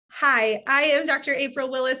Hi, I am Dr.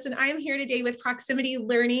 April Willis, and I'm here today with Proximity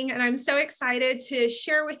Learning, and I'm so excited to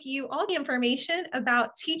share with you all the information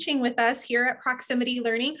about teaching with us here at Proximity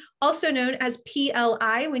Learning, also known as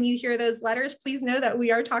PLI. When you hear those letters, please know that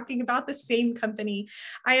we are talking about the same company.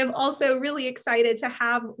 I am also really excited to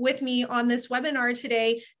have with me on this webinar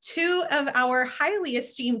today two of our highly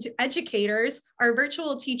esteemed educators. Our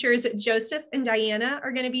virtual teachers, Joseph and Diana,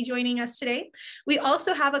 are going to be joining us today. We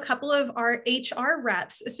also have a couple of our HR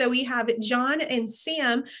reps. So we have John and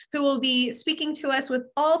Sam, who will be speaking to us with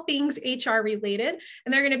all things HR related.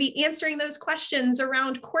 And they're going to be answering those questions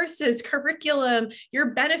around courses, curriculum, your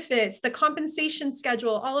benefits, the compensation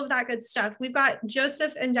schedule, all of that good stuff. We've got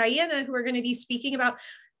Joseph and Diana, who are going to be speaking about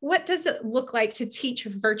what does it look like to teach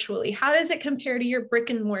virtually? How does it compare to your brick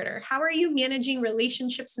and mortar? How are you managing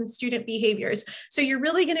relationships and student behaviors? So you're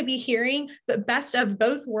really going to be hearing the best of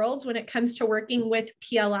both worlds when it comes to working with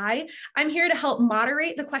PLI. I'm here to help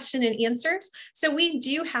moderate the question and answers. So we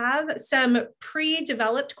do have some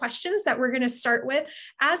pre-developed questions that we're going to start with.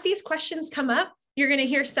 As these questions come up, you're going to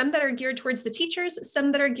hear some that are geared towards the teachers,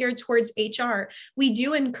 some that are geared towards HR. We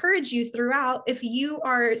do encourage you throughout, if you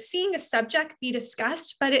are seeing a subject be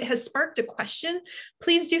discussed, but it has sparked a question,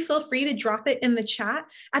 please do feel free to drop it in the chat.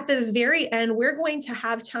 At the very end, we're going to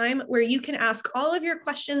have time where you can ask all of your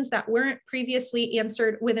questions that weren't previously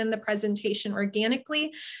answered within the presentation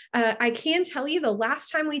organically. I can tell you the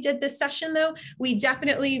last time we did this session, though, we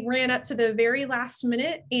definitely ran up to the very last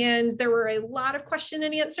minute and there were a lot of question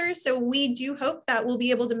and answers. So we do hope that we'll be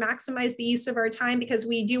able to maximize the use of our time because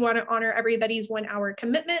we do want to honor everybody's 1 hour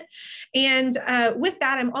commitment. And with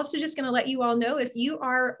that, I'm also just going to let you all know, if you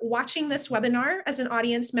are watching this webinar as an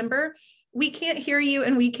audience member, we can't hear you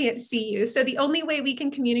and we can't see you. So the only way we can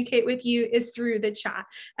communicate with you is through the chat.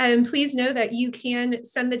 And please know that you can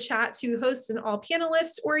send the chat to hosts and all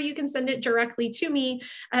panelists, or you can send it directly to me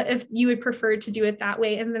if you would prefer to do it that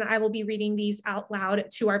way. And then I will be reading these out loud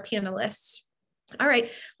to our panelists. All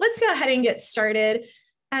right, let's go ahead and get started.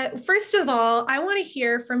 First of all, I want to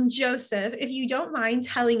hear from Joseph, if you don't mind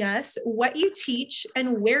telling us what you teach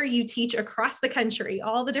and where you teach across the country,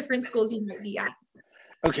 all the different schools you might be at.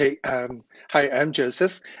 Okay, hi, I'm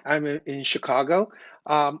Joseph. I'm in Chicago.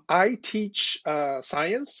 I teach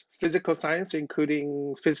science, physical science,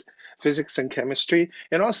 including physics and chemistry,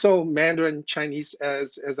 and also Mandarin Chinese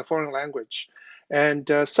as a foreign language.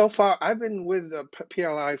 And so far, I've been with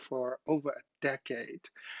PLI for over a decade,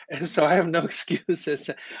 and so I have no excuses.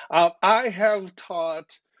 I have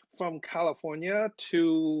taught from California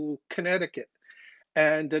to Connecticut,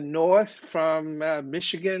 and the north from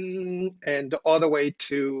Michigan and all the way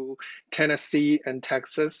to Tennessee and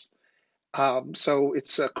Texas. So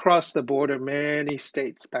it's across the border, many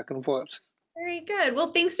states back and forth. Very good. Well,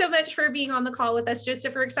 thanks so much for being on the call with us,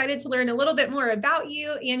 Joseph. We're excited to learn a little bit more about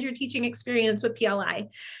you and your teaching experience with PLI.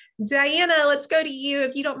 Diana, let's go to you.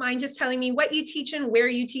 If you don't mind just telling me what you teach and where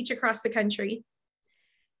you teach across the country.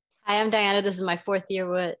 Hi, I'm Diana. This is my 4th year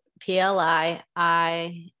with PLI.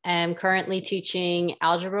 I am currently teaching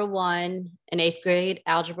Algebra 1, an 8th grade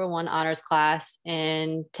Algebra 1 honors class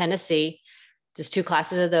in Tennessee. There's 2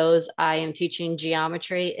 classes of those. I am teaching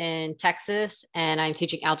geometry in Texas, and I'm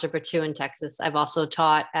teaching Algebra 2 in Texas. I've also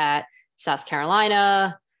taught at South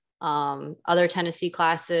Carolina, other Tennessee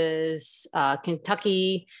classes,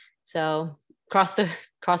 Kentucky, so across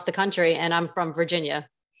the country, and I'm from Virginia.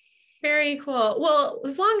 Very cool. Well,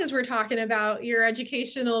 as long as we're talking about your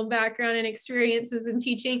educational background and experiences in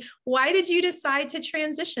teaching, why did you decide to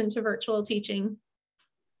transition to virtual teaching?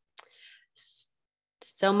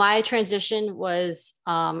 So my transition was,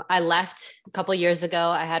 I left a couple of years ago.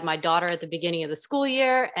 I had my daughter at the beginning of the school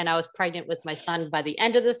year, and I was pregnant with my son by the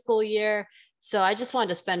end of the school year. So I just wanted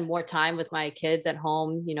to spend more time with my kids at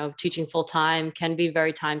home. You know, teaching full time can be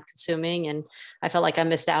very time consuming, and I felt like I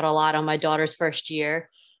missed out a lot on my daughter's first year.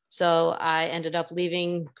 So I ended up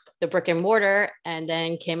leaving the brick and mortar and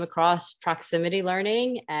then came across Proximity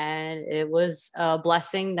Learning, and it was a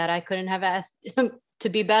blessing that I couldn't have asked to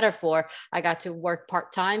be better for. I got to work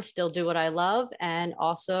part-time, still do what I love, and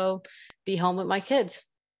also be home with my kids.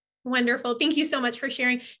 Wonderful. Thank you so much for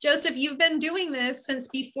sharing. Joseph, you've been doing this since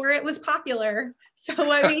before it was popular. So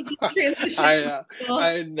what made you transition?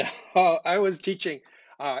 I know. I was teaching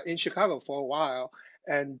in Chicago for a while,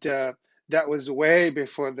 and that was way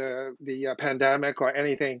before the pandemic or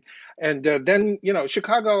anything. And then, you know,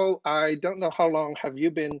 Chicago, I don't know how long have you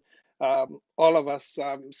been, all of us,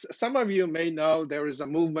 some of you may know there is a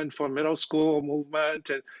movement for middle school movement.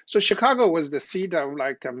 And so Chicago was the seat of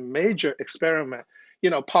like a major experiment. You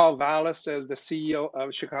know, Paul Vallis is the CEO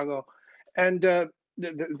of Chicago and the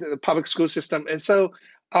public school system. And so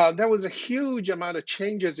there was a huge amount of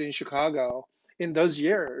changes in Chicago in those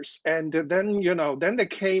years. And then, then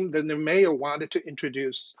the mayor wanted to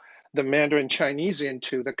introduce the Mandarin Chinese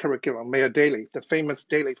into the curriculum, Mayor Daley, the famous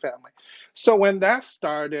Daley family. So when that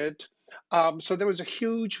started, so there was a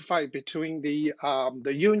huge fight between the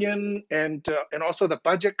union and also the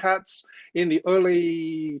budget cuts in the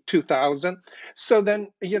early 2000s. So then,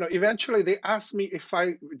 eventually they asked me if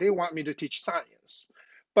they want me to teach science,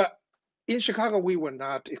 but in Chicago, we were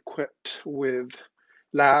not equipped with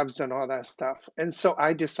labs and all that stuff. And so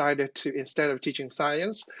I decided to, instead of teaching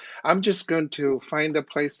science, I'm just going to find a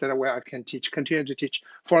place where I can continue to teach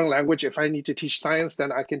foreign language. If I need to teach science,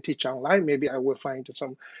 then I can teach online. Maybe I will find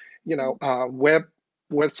some,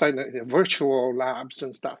 website, virtual labs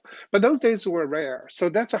and stuff. But those days were rare. So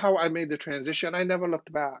that's how I made the transition. I never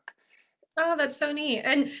looked back. Oh, that's so neat.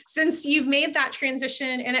 And since you've made that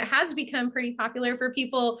transition and it has become pretty popular for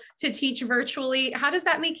people to teach virtually, how does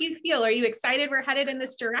that make you feel? Are you excited we're headed in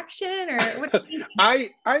this direction, or what do you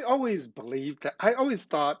think? I always believed that. I always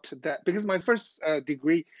thought that because my first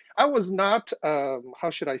degree, I was not, how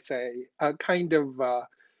should I say, kind of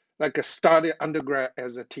like a started undergrad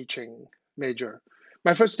as a teaching major.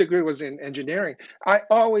 My first degree was in engineering. I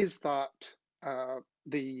always thought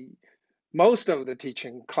the most of the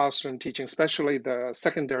teaching, classroom teaching, especially the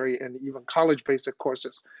secondary and even college basic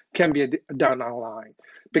courses, can be done online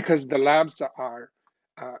because the labs are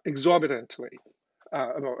exorbitantly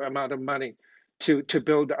amount of money to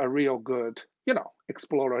build a real good,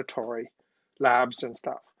 exploratory labs and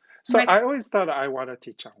stuff. So Right. I always thought I want to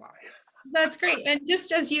teach online. That's great. And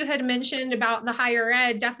just as you had mentioned about the higher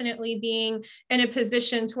ed definitely being in a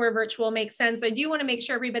position to where virtual makes sense, I do want to make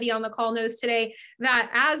sure everybody on the call knows today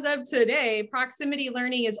that as of today, proximity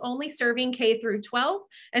learning is only serving K through 12.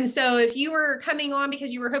 And so if you were coming on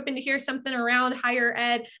because you were hoping to hear something around higher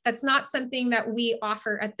ed, that's not something that we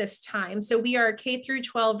offer at this time. So we are K through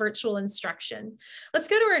 12 virtual instruction. Let's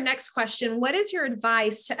go to our next question. What is your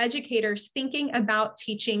advice to educators thinking about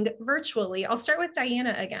teaching virtually? I'll start with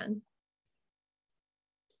Diana again.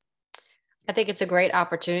 I think it's a great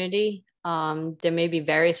opportunity. There may be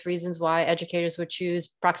various reasons why educators would choose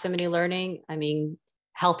proximity learning. I mean,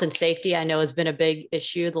 health and safety, I know, has been a big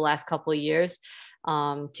issue the last couple of years.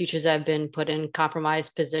 Teachers have been put in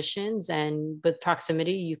compromised positions, and with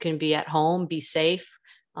proximity, you can be at home, be safe,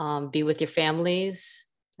 be with your families.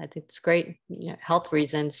 I think it's great, health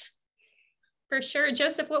reasons. For sure.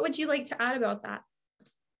 Joseph, what would you like to add about that?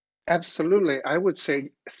 Absolutely. I would say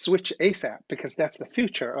switch ASAP because that's the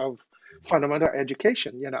future of fundamental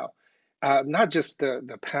education, not just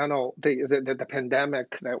the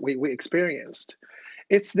pandemic that we experienced.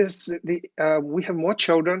 It's we have more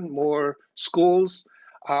children, more schools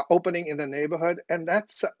opening in the neighborhood, and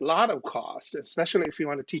that's a lot of cost, especially if you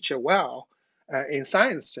want to teach it well in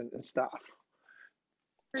science and stuff.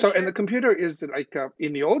 So, and the computer is like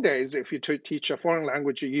in the old days, if you teach a foreign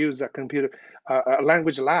language, you use a computer, a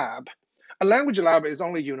language lab. A language lab is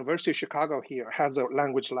only University of Chicago here has a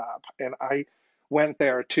language lab, and I went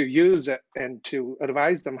there to use it and to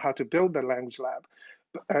advise them how to build the language lab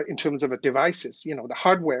in terms of the devices, the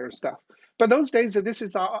hardware and stuff. But those days, this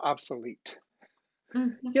is all obsolete.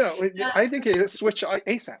 Mm-hmm. I think it switch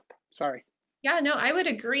ASAP. Sorry. Yeah, no, I would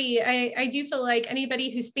agree. I do feel like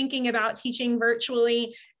anybody who's thinking about teaching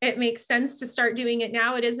virtually, it makes sense to start doing it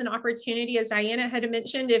now. It is an opportunity, as Diana had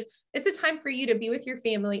mentioned, if it's a time for you to be with your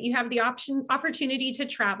family, you have the opportunity to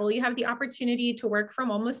travel, you have the opportunity to work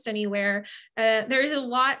from almost anywhere. There's a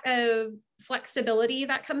lot of flexibility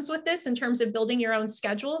that comes with this in terms of building your own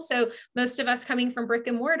schedule. So most of us coming from brick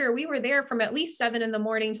and mortar, we were there from at least 7 in the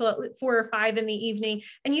morning till 4 or 5 in the evening.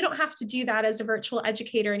 And you don't have to do that as a virtual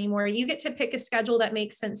educator anymore. You get to pick a schedule that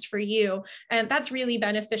makes sense for you. And that's really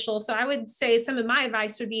beneficial. So I would say some of my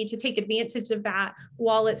advice would be to take advantage of that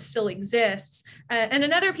while it still exists. And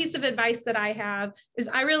another piece of advice that I have is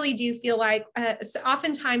I really do feel like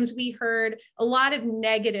oftentimes we heard a lot of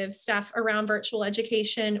negative stuff around virtual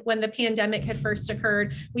education when the pandemic had first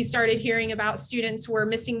occurred. We started hearing about students were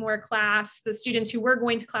missing more class, the students who were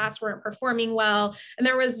going to class weren't performing well, and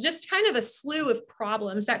there was just kind of a slew of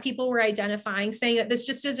problems that people were identifying, saying that this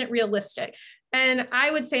just isn't realistic. And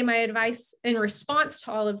I would say my advice in response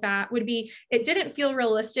to all of that would be, it didn't feel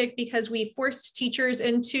realistic because we forced teachers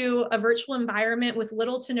into a virtual environment with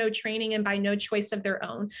little to no training and by no choice of their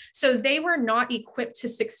own. So they were not equipped to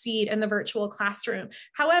succeed in the virtual classroom.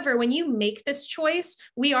 However, when you make this choice,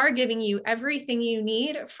 we are giving you everything you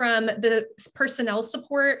need, from the personnel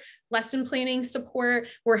support, lesson planning support.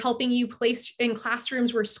 We're helping you place in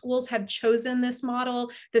classrooms where schools have chosen this model.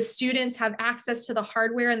 The students have access to the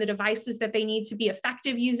hardware and the devices that they need need to be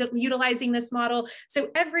effective utilizing this model. So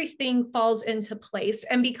everything falls into place.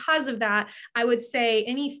 And because of that, I would say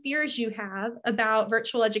any fears you have about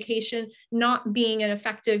virtual education not being an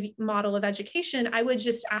effective model of education, I would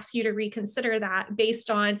just ask you to reconsider that based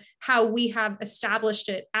on how we have established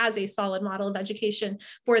it as a solid model of education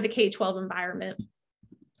for the K-12 environment.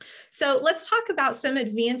 So let's talk about some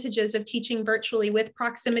advantages of teaching virtually with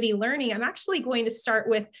proximity learning. I'm actually going to start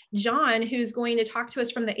with John, who's going to talk to us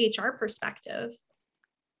from the HR perspective.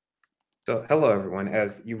 So hello, everyone.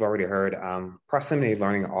 As you've already heard, proximity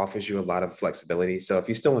learning offers you a lot of flexibility. So if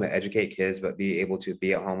you still want to educate kids, but be able to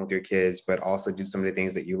be at home with your kids, but also do some of the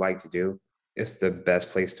things that you like to do, it's the best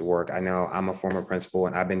place to work. I know I'm a former principal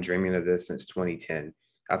and I've been dreaming of this since 2010.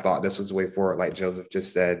 I thought this was the way forward. Like Joseph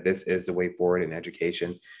just said, this is the way forward in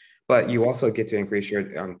education. But you also get to increase your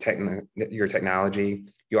technology.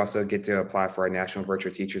 You also get to apply for our National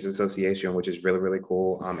Virtual Teachers Association, which is really, really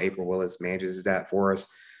cool. April Willis manages that for us.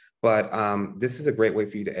 But this is a great way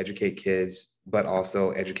for you to educate kids, but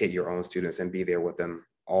also educate your own students and be there with them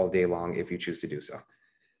all day long if you choose to do so.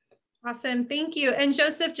 Awesome, thank you. And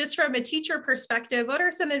Joseph, just from a teacher perspective, what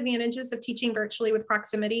are some advantages of teaching virtually with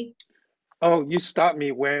proximity? Oh, you stop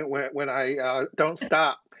me when I don't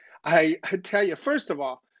stop. I tell you, first of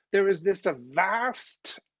all, there is this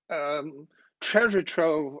vast treasure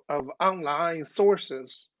trove of online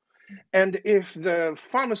sources. And if the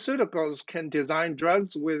pharmaceuticals can design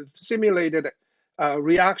drugs with simulated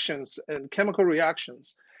reactions and chemical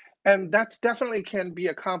reactions, and that's definitely can be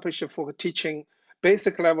accomplished for teaching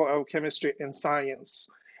basic level of chemistry and science.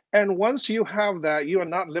 And once you have that, you are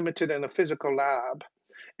not limited in a physical lab.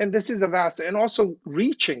 And this is a vast, and also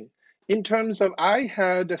reaching in terms of, I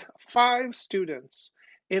had 5 students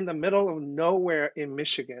in the middle of nowhere in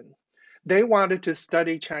Michigan. They wanted to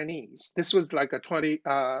study Chinese. This was like a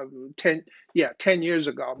 10 years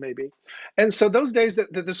ago, maybe. And so those days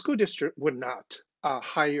the school district would not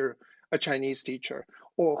hire a Chinese teacher,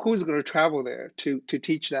 or who's going to travel there to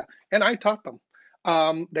teach that. And I taught them.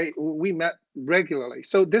 We met regularly.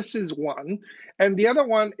 So this is one. And the other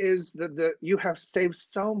one is that you have saved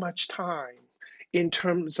so much time in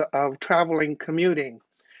terms of traveling, commuting,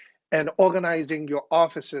 and organizing your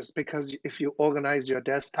offices, because if you organize your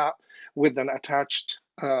desktop with an attached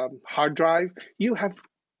hard drive,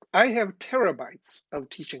 I have terabytes of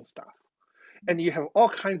teaching stuff. And you have all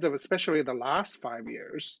kinds of, especially the last 5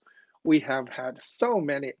 years, we have had so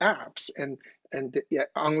many apps and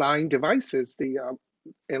online devices.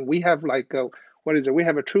 And we have like, we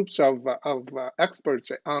have a troops of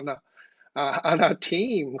experts on our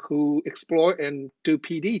team who explore and do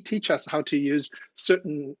PD, teach us how to use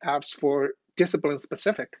certain apps for discipline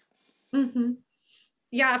specific. Mm-hmm.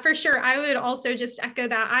 Yeah, for sure. I would also just echo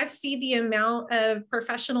that. I've seen the amount of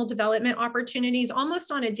professional development opportunities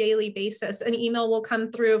almost on a daily basis. An email will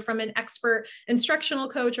come through from an expert instructional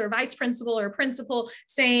coach or vice principal or principal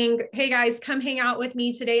saying, hey guys, come hang out with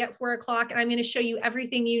me today at 4 o'clock and I'm going to show you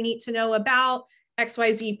everything you need to know about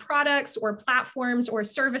XYZ products or platforms or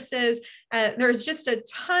services. There's just a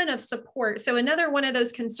ton of support. So another one of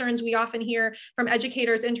those concerns we often hear from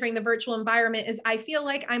educators entering the virtual environment is, I feel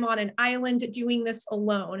like I'm on an island doing this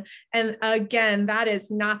alone. And again, that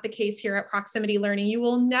is not the case here at Proximity Learning. You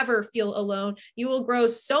will never feel alone. You will grow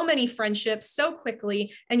so many friendships so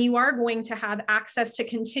quickly, and you are going to have access to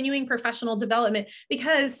continuing professional development,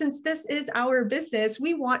 because since this is our business,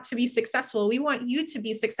 we want to be successful. We want you to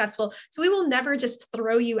be successful. So we will never just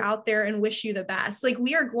throw you out there and wish you the best. Like,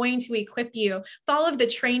 we are going to equip you with all of the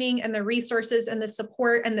training and the resources and the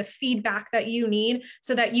support and the feedback that you need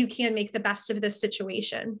so that you can make the best of this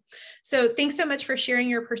situation. So thanks so much for sharing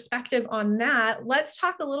your perspective on that. Let's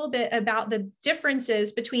talk a little bit about the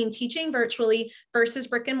differences between teaching virtually versus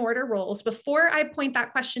brick and mortar roles. Before I point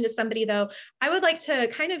that question to somebody though, I would like to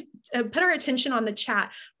kind of put our attention on the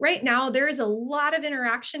chat. Right now, there is a lot of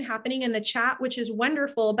interaction happening in the chat, which is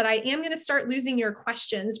wonderful, but I am going to start losing your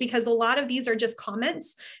questions because a lot of these are just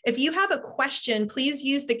comments. If you have a question, please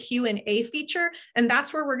use the Q&A feature, and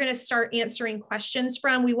that's where we're going to start answering questions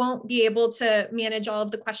from. We won't be able to manage all of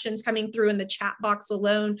the questions coming through in the chat box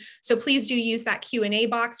alone. So please do use that Q&A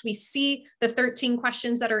box. We see the 13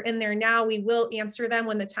 questions that are in there now. We will answer them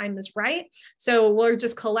when the time is right. So we're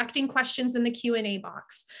just collecting questions in the Q&A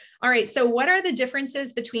box. All right, so what are the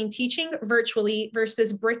differences between teaching virtually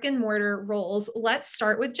versus brick and mortar roles? Let's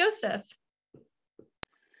start with Joseph.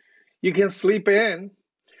 You can sleep in,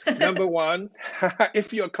 number one,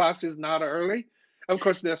 if your class is not early. Of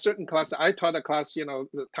course, there are certain classes. I taught a class,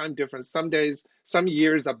 the time difference. Some days, some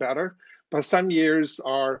years are better, but some years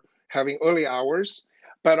are having early hours.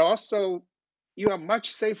 But also, you are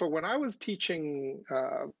much safer. When I was teaching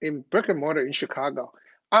in brick and mortar in Chicago,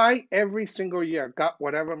 I every single year got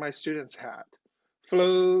whatever my students had,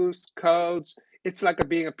 flus, colds. It's like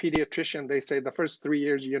being a pediatrician. They say the first 3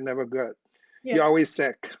 years you're never good. Yeah. You're always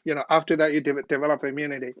sick. After that you develop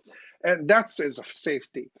immunity, and that's is a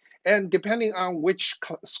safety. And depending on which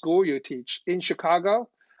school you teach, in Chicago,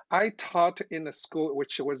 I taught in a school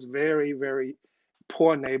which was very, very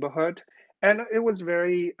poor neighborhood, and it was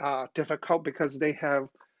very difficult because they have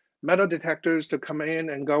metal detectors to come in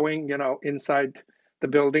and going, inside the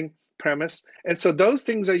building premise, and so those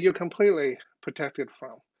things are you completely protected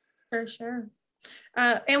from. For sure.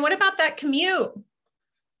 And what about that commute?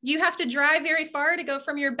 You have to drive very far to go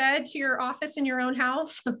from your bed to your office in your own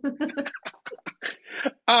house?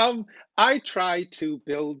 I try to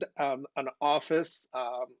build an office,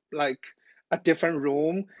 like a different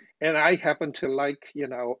room, and I happen to like,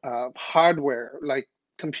 hardware, like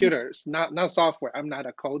computers, not software. I'm not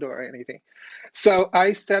a coder or anything. So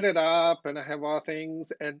I set it up and I have all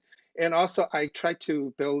things, and also I try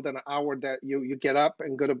to build an hour that you get up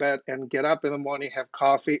and go to bed and get up in the morning, have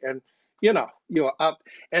coffee, and you're up,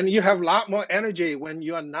 and you have a lot more energy when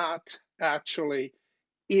you're not actually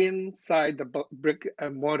inside the brick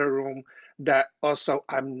and mortar room. That also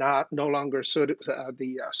I'm not no longer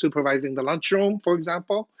supervising the lunchroom, for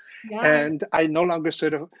example, Yeah. and I no longer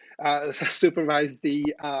supervise the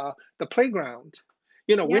playground.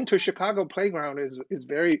 Yeah. Winter Chicago playground is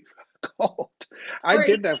very cold. I Or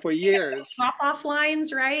did that for years. drop-off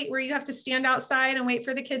lines, right? Where you have to stand outside and wait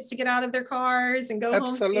for the kids to get out of their cars and go home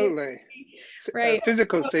safely. Absolutely. Right.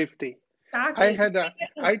 Physical safety. Exactly.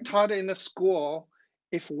 I taught in a school.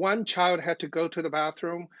 If one child had to go to the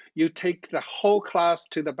bathroom, you take the whole class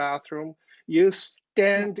to the bathroom. You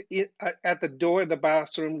stand at the door of the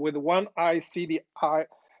bathroom with one eye, see the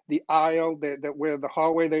aisle that where the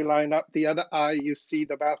hallway they line up. The other eye, you see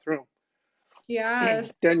the bathroom.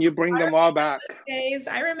 Yes. Then you bring them all back.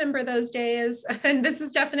 I remember those days, and this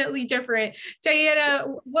is definitely different. Diana,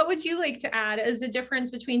 what would you like to add as a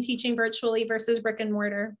difference between teaching virtually versus brick and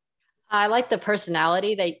mortar? I like the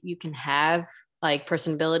personality that you can have, like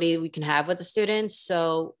personability we can have with the students.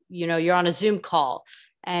 So, you're on a Zoom call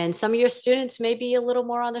and some of your students may be a little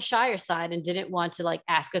more on the shyer side and didn't want to like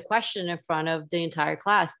ask a question in front of the entire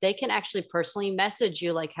class. They can actually personally message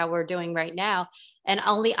you like how we're doing right now. And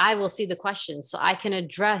only I will see the questions. So I can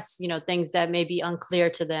address, things that may be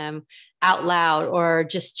unclear to them out loud or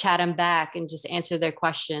just chat them back and just answer their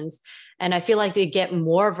questions. And I feel like they get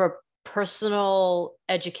more of a personal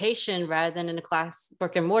education rather than in a class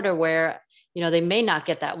brick and mortar where they may not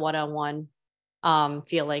get that one-on-one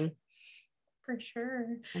feeling. For sure.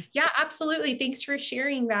 Yeah, absolutely. Thanks for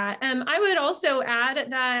sharing that. I would also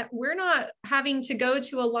add that we're not having to go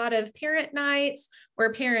to a lot of parent nights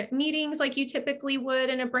or parent meetings like you typically would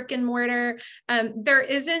in a brick and mortar. There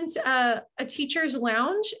isn't a teacher's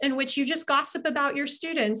lounge in which you just gossip about your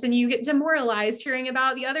students and you get demoralized hearing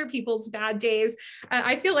about the other people's bad days.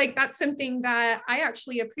 I feel like that's something that I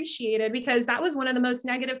actually appreciated because that was one of the most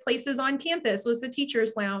negative places on campus was the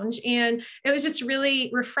teacher's lounge. And it was just really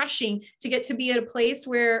refreshing to get to be at a place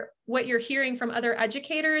where what you're hearing from other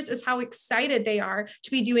educators is how excited they are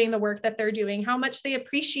to be doing the work that they're doing, how much they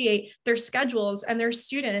appreciate their schedules and their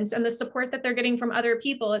students and the support that they're getting from other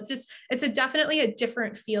people. It's definitely a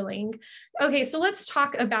different feeling. Okay, so let's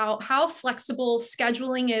talk about how flexible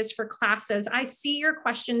scheduling is for classes. I see your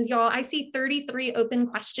questions, y'all. I see 33 open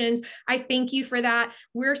questions. I thank you for that.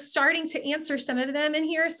 We're starting to answer some of them in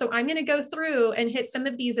here, so I'm going to go through and hit some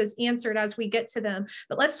of these as answered as we get to them.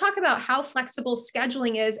 But let's talk about how flexible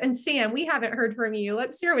scheduling is. And Sam, we haven't heard from you.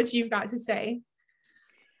 Let's hear what you've got to say.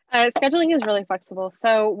 Scheduling is really flexible.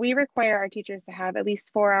 So we require our teachers to have at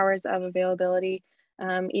least 4 hours of availability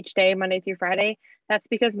each day, Monday through Friday. That's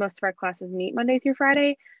because most of our classes meet Monday through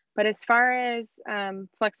Friday. But as far as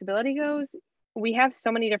flexibility goes, we have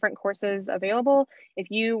so many different courses available.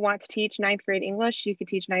 If you want to teach 9th grade English, you could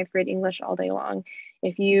teach 9th grade English all day long.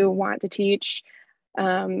 If you want to teach,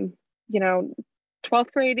 12th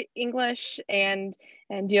grade English and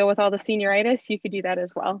deal with all the senioritis, you could do that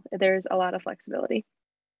as well. There's a lot of flexibility.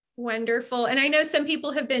 Wonderful. And I know some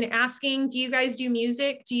people have been asking, do you guys do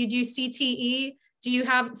music? Do you do CTE? Do you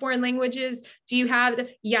have foreign languages? Do you have,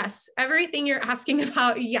 yes, everything you're asking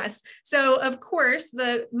about, yes. So of course,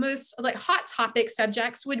 the most hot topic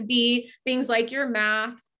subjects would be things like your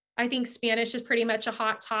math. I think Spanish is pretty much a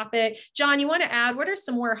hot topic. John, you want to add, what are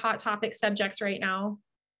some more hot topic subjects right now?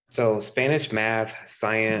 So Spanish, math,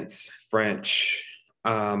 science, French,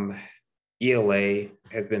 ELA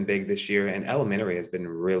has been big this year, and elementary has been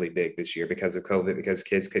really big this year because of COVID, because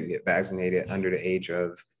kids couldn't get vaccinated under the age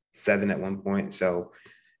of 7 at one point. So,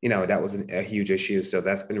 that was a huge issue. So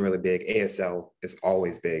that's been really big. ASL is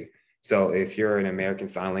always big. So if you're an American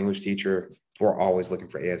Sign Language teacher, we're always looking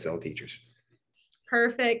for ASL teachers.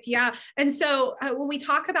 Perfect. Yeah. And so when we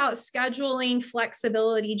talk about scheduling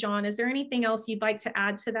flexibility, John, is there anything else you'd like to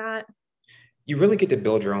add to that? You really get to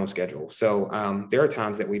build your own schedule. So there are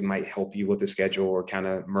times that we might help you with the schedule or kind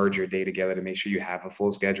of merge your day together to make sure you have a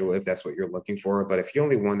full schedule if that's what you're looking for. But if you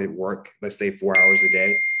only want to work, let's say 4 hours a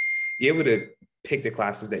day, you're able to pick the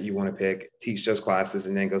classes that you want to pick, teach those classes,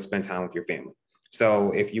 and then go spend time with your family.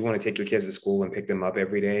 So if you want to take your kids to school and pick them up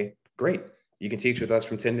every day, great. You can teach with us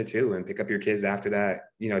from 10 to 2 and pick up your kids after that,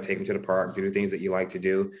 take them to the park, do the things that you like to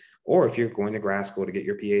do. Or if you're going to grad school to get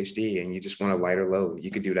your PhD and you just want a lighter load,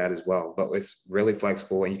 you could do that as well. But it's really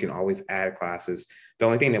flexible and you can always add classes. The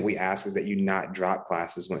only thing that we ask is that you not drop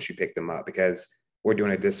classes once you pick them up, because we're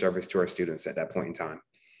doing a disservice to our students at that point in time.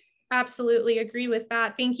 Absolutely agree with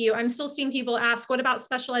that. Thank you. I'm still seeing people ask, what about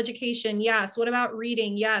special education? Yes. What about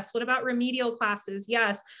reading? Yes. What about remedial classes?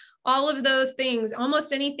 Yes. All of those things,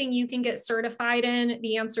 almost anything you can get certified in,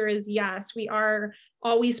 the answer is yes. We are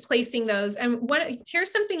always placing those. And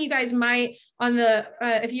here's something you guys might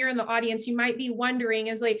if you're in the audience, you might be wondering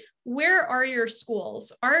is like, where are your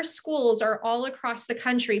schools? Our schools are all across the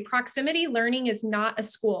country. Proximity Learning is not a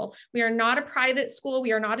school. We are not a private school.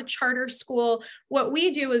 We are not a charter school. What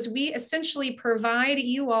we do is we essentially provide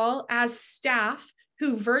you all as staff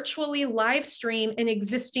who virtually live stream in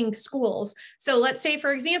existing schools. So let's say,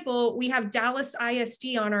 for example, we have Dallas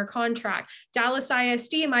ISD on our contract. Dallas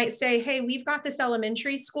ISD might say, hey, we've got this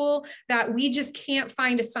elementary school that we just can't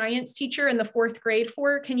find a science teacher in the 4th grade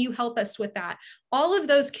for. Can you help us with that? All of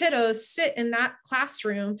those kiddos sit in that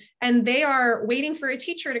classroom and they are waiting for a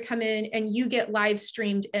teacher to come in and you get live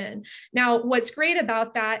streamed in. Now, what's great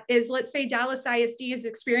about that is, let's say Dallas ISD is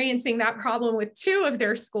experiencing that problem with 2 of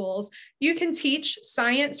their schools. You can teach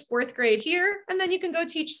science 4th grade here, and then you can go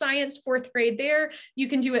teach science 4th grade there. You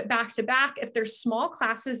can do it back to back. If there's small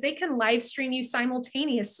classes, they can live stream you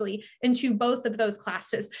simultaneously into both of those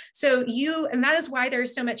classes. So and that is why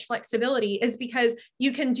there's so much flexibility, is because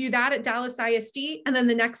you can do that at Dallas ISD. And then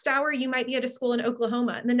the next hour you might be at a school in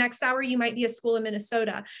Oklahoma. And the next hour you might be a school in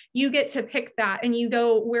Minnesota. You get to pick that and you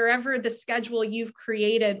go wherever the schedule you've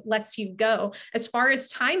created lets you go. As far as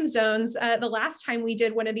time zones, the last time we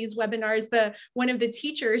did one of these webinars, one of the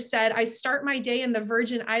teachers said, I start my day in the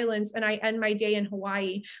Virgin Islands and I end my day in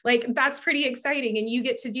Hawaii. Like, that's pretty exciting. And you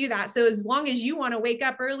get to do that. So as long as you want to wake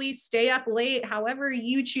up early, stay up late, however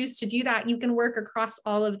you choose to do that, you can work across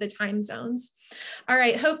all of the time zones. All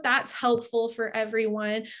right. Hope that's helpful for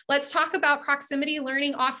everyone. Let's talk about proximity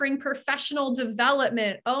learning offering professional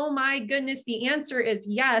development. Oh my goodness. The answer is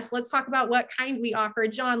yes. Let's talk about what kind we offer.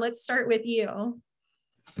 John, let's start with you.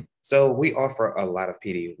 So we offer a lot of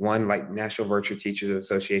PD. One, like National Virtual Teachers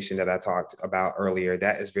Association that I talked about earlier,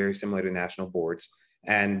 that is very similar to national boards.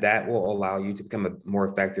 And that will allow you to become a more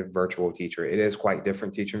effective virtual teacher. It is quite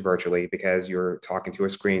different teaching virtually because you're talking to a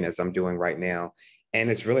screen, as I'm doing right now.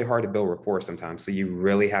 And it's really hard to build rapport sometimes. So you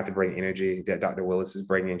really have to bring energy that Dr. Willis is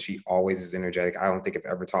bringing. She always is energetic. I don't think I've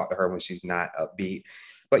ever talked to her when she's not upbeat.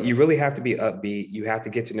 But you really have to be upbeat. You have to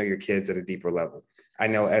get to know your kids at a deeper level. I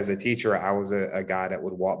know as a teacher, I was a guy that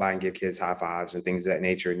would walk by and give kids high fives and things of that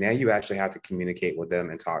nature. Now you actually have to communicate with them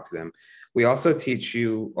and talk to them. We also teach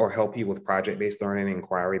you or help you with project-based learning,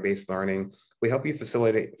 inquiry-based learning. We help you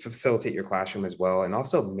facilitate your classroom as well. And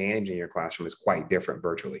also managing your classroom is quite different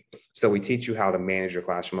virtually. So we teach you how to manage your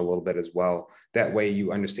classroom a little bit as well. That way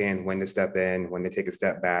you understand when to step in, when to take a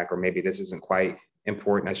step back, or maybe this isn't quite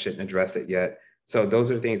important, I shouldn't address it yet. So those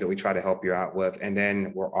are things that we try to help you out with. And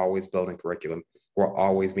then we're always building curriculum. We're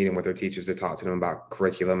always meeting with our teachers to talk to them about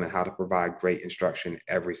curriculum and how to provide great instruction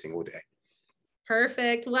every single day.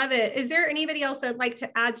 Perfect. Love it. Is there anybody else that'd like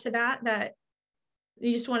to add to that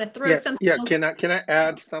you just want to throw something else? Can I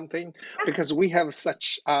add something? Yeah. Because we have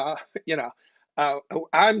such, I'm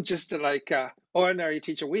just like ordinary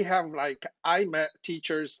teacher. We have I met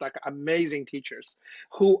teachers, amazing teachers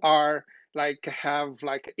who are have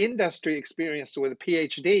industry experience with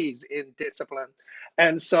PhDs in discipline.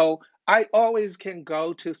 And so I always can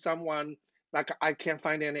go to someone, I can't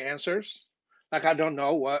find any answers. I don't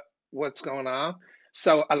know what's going on.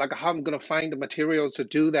 So how I'm going to find the materials to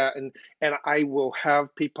do that. And I will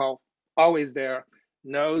have people always there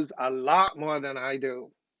knows a lot more than I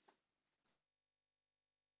do.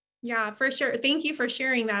 Yeah, for sure. Thank you for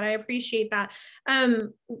sharing that. I appreciate that.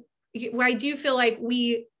 I do feel like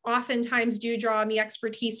we oftentimes do draw on the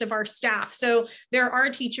expertise of our staff. So there are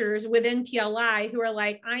teachers within PLI who are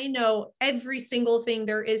like, I know every single thing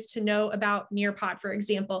there is to know about Nearpod, for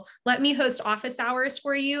example. Let me host office hours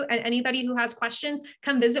for you. And anybody who has questions,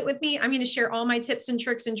 come visit with me. I'm going to share all my tips and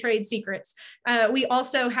tricks and trade secrets. We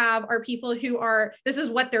also have our people who are, this is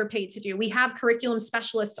what they're paid to do. We have curriculum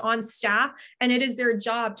specialists on staff, and it is their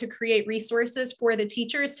job to create resources for the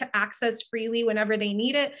teachers to access freely whenever they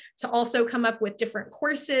need it, to also come up with different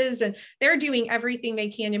courses. And they're doing everything they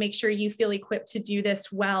can to make sure you feel equipped to do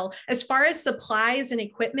this well. As far as supplies and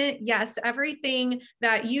equipment, yes, everything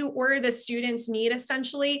that you or the students need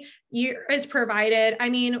essentially is provided. I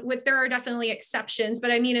mean, there are definitely exceptions, but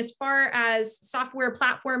I mean, as far as software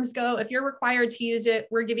platforms go, if you're required to use it,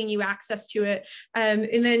 we're giving you access to it. And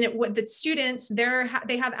then what the students,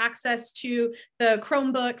 they have access to the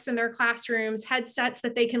Chromebooks in their classrooms, headsets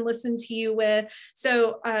that they can listen to you with.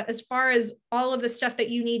 So as far as all of the stuff that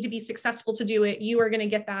you need to be successful to do it, you are going to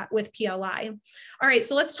get that with PLI. All right,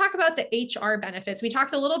 so let's talk about the HR benefits. We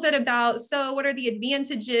talked a little bit about, so what are the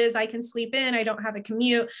advantages? I can sleep in, I don't have a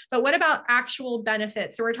commute, but what about actual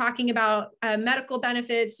benefits? So we're talking about medical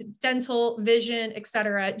benefits, dental, vision, et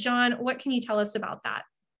cetera. John, what can you tell us about that?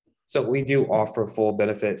 So we do offer full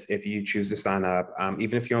benefits if you choose to sign up.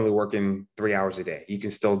 Even if you're only working 3 hours a day, you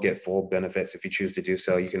can still get full benefits if you choose to do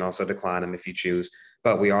so. You can also decline them if you choose,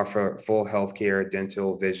 but we offer full healthcare,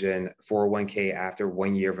 dental, vision, 401k after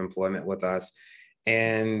 1 year of employment with us.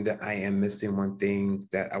 And I am missing one thing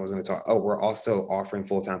that I was going to talk. Oh, we're also offering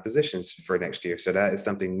full-time positions for next year. So that is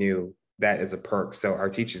something new. That is a perk. So our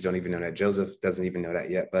teachers don't even know that. Joseph doesn't even know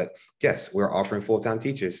that yet. But yes, we're offering full-time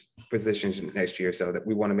teachers positions next year, so that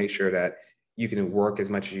we want to make sure that you can work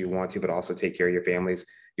as much as you want to, but also take care of your families.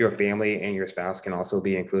 Your family and your spouse can also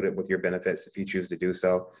be included with your benefits if you choose to do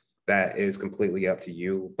so. That is completely up to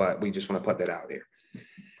you, but we just want to put that out there.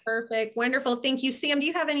 Perfect. Wonderful. Thank you. Sam, do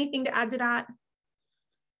you have anything to add to that?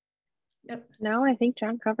 Yep. No, I think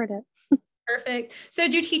John covered it. Perfect. So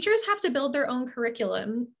do teachers have to build their own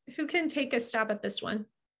curriculum? Who can take a stab at this one?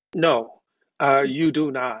 No, you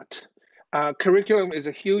do not. Curriculum is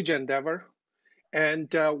a huge endeavor,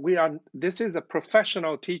 and this is a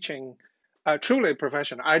professional teaching, truly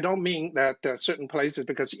professional. I don't mean that certain places,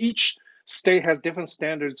 because each state has different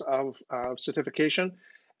standards of certification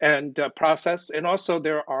and process, and also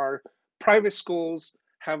there are private schools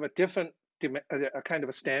have a different kind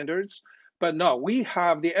of standards. But no,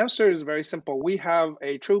 the answer is very simple. We have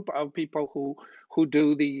a troupe of people who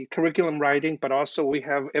do the curriculum writing, but also we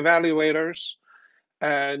have evaluators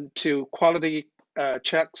and to quality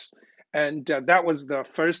checks. And that was the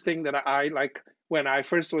first thing that I like when I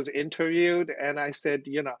first was interviewed, and I said,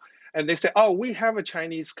 and they said, oh, we have a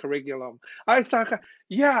Chinese curriculum. I thought,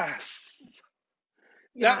 yes,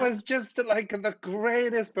 Yeah. that was just like the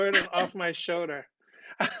greatest burden off my shoulder.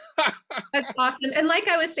 That's awesome. And like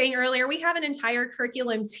I was saying earlier, we have an entire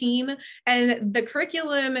curriculum team, and the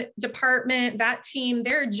curriculum department, that team,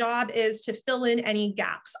 their job is to fill in any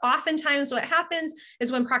gaps. Oftentimes what happens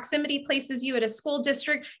is when proximity places you at a school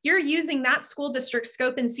district, you're using that school district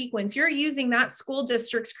scope and sequence. You're using that school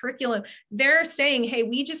district's curriculum. They're saying, hey,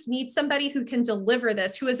 we just need somebody who can deliver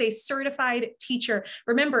this, who is a certified teacher.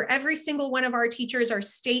 Remember, every single one of our teachers are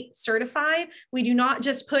state certified. We do not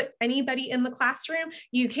just put anybody in the classroom.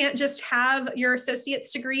 You can't just have your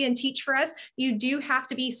associate's degree and teach for us. You do have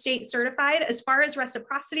to be state certified. As far as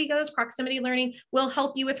reciprocity goes, proximity learning will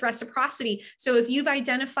help you with reciprocity. So if you've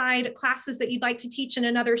identified classes that you'd like to teach in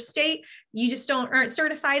another state, you just aren't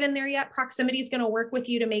certified in there yet, proximity is going to work with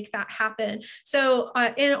you to make that happen. So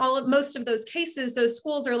in most of those cases, those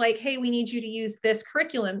schools are like, hey, we need you to use this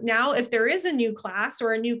curriculum. Now, if there is a new class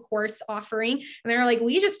or a new course offering, and they're like,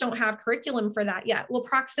 we just don't have curriculum for that yet. Well,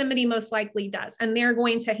 proximity most likely does, and they're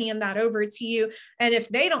going to hand that over to you. And if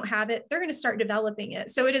they don't have it, they're going to start developing it.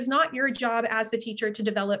 So it is not your job as the teacher to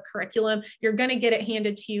develop curriculum. You're going to get it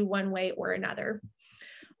handed to you one way or another.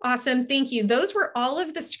 Awesome. Thank you. Those were all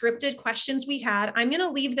of the scripted questions we had. I'm going to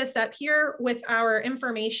leave this up here with our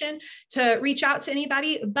information to reach out to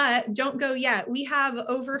anybody, but don't go yet. We have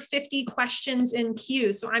over 50 questions in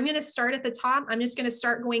queue. So I'm going to start at the top. I'm just going to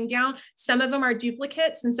start going down. Some of them are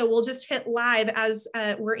duplicates, and so we'll just hit live as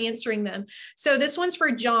we're answering them. So this one's for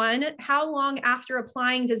John. How long after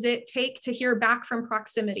applying does it take to hear back from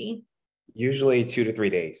proximity? Usually 2 to 3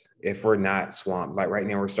 days if we're not swamped. Like right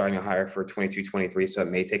now, we're starting a hire for 22-23, so it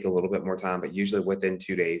may take a little bit more time, but usually within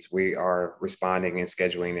 2 days, we are responding and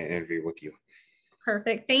scheduling an interview with you.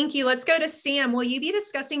 Perfect. Thank you. Let's go to Sam. Will you be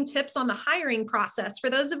discussing tips on the hiring process for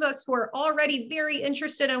those of us who are already very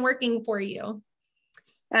interested in working for you?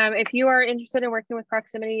 If you are interested in working with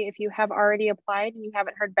Proximity, if you have already applied and you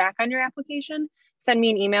haven't heard back on your application, send me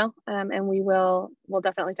an email and we'll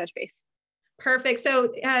definitely touch base. Perfect.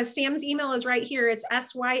 So Sam's email is right here. It's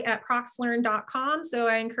swhite@proxlearn.com. So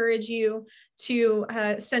I encourage you to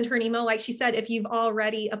send her an email, like she said, if you've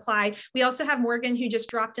already applied. We also have Morgan who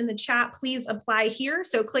just dropped in the chat. Please apply here.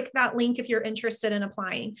 So click that link if you're interested in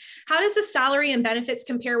applying. How does the salary and benefits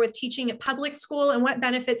compare with teaching at public school, and what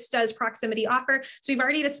benefits does Proximity offer? So we've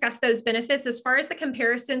already discussed those benefits. As far as the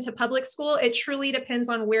comparison to public school, it truly depends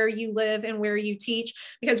on where you live and where you teach,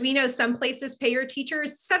 because we know some places pay your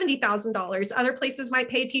teachers $70,000. Other places might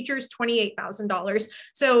pay teachers $28,000.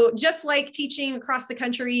 So just like teaching across the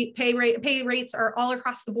country, pay rates are all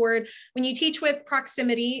across the board. When you teach with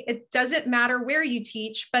Proximity, it doesn't matter where you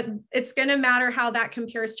teach, but it's going to matter how that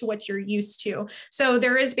compares to what you're used to. So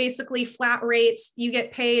there is basically flat rates. You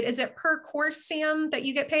get paid. Is it per course, Sam, that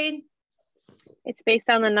you get paid? It's based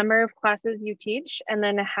on the number of classes you teach and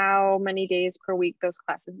then how many days per week those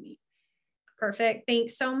classes meet. Perfect.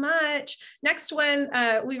 Thanks so much. Next one,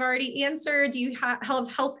 we've already answered. Do you have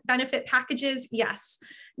health benefit packages? Yes.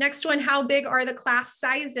 Next one, how big are the class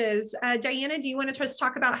sizes? Diana, do you want to just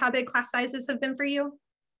talk about how big class sizes have been for you?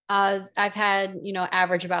 I've had,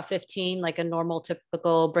 average about 15, like a normal,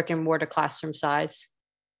 typical brick and mortar classroom size.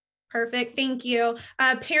 Perfect. Thank you.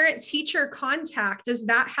 Parent-teacher contact, does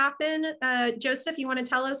that happen? Joseph, you want to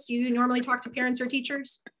tell us, do you normally talk to parents or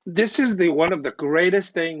teachers? This is one of the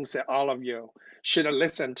greatest things that all of you should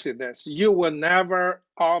listen to this. You will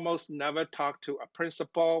almost never talk to a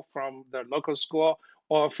principal from the local school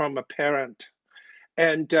or from a parent.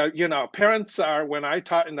 And, parents are, when I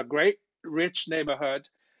taught in the great rich neighborhood,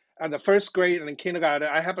 and the first grade and in kindergarten,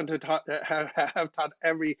 I happen to have taught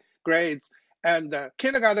every grades. And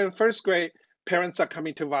kindergarten and first grade, parents are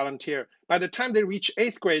coming to volunteer. By the time they reach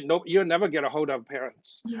 8th grade, you'll never get a hold of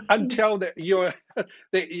parents until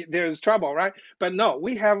there's trouble, right? But no,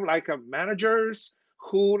 we have managers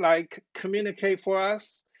who communicate for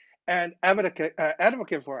us and advocate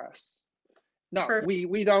for us. No,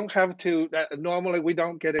 we don't have to, normally we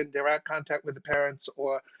don't get in direct contact with the parents,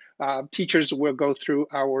 or teachers will go through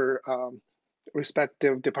our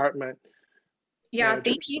respective department. Yeah,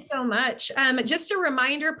 managers. thank you so much. Just a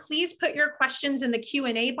reminder, please put your questions in the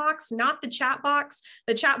Q&A box, not the chat box.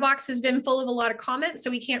 The chat box has been full of a lot of comments,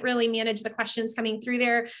 so we can't really manage the questions coming through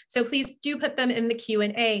there. So please do put them in the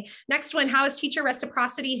Q&A. Next one, how is teacher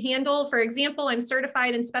reciprocity handled? For example, I'm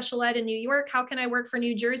certified in special ed in New York. How can I work for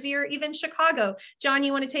New Jersey or even Chicago? John,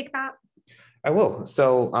 you want to take that? I will.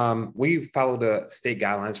 So we follow the state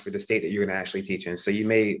guidelines for the state that you're going to actually teach in. So you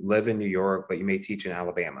may live in New York, but you may teach in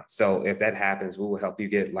Alabama. So if that happens, we will help you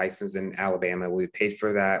get licensed in Alabama. We paid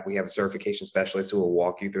for that. We have a certification specialist who will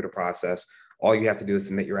walk you through the process. All you have to do is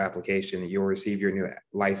submit your application. You'll receive your new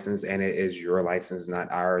license, and it is your license,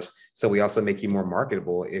 not ours. So we also make you more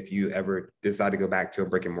marketable if you ever decide to go back to a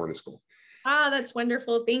brick and mortar school. Ah, that's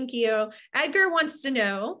wonderful. Thank you. Edgar wants to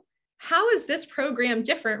know, how is this program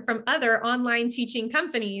different from other online teaching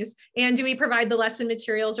companies? And do we provide the lesson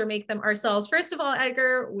materials or make them ourselves? First of all,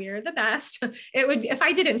 Edgar, we're the best. It would, if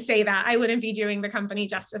I didn't say that, I wouldn't be doing the company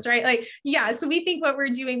justice, right? So we think what we're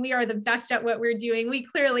doing, we are the best at what we're doing. We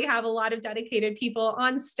clearly have a lot of dedicated people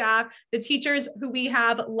on staff. The teachers who we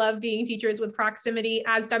have love being teachers with Proximity,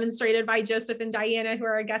 as demonstrated by Joseph and Diana, who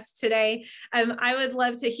are our guests today. I would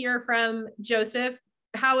love to hear from Joseph.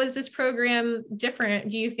 How is this program different,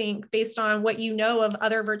 do you think, based on what you know of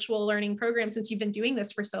other virtual learning programs since you've been doing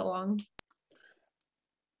this for so long?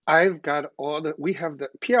 PLI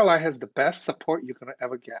has the best support you're going to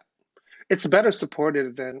ever get. It's better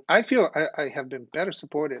supported than, I feel I have been better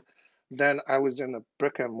supported than I was in a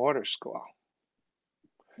brick and mortar school.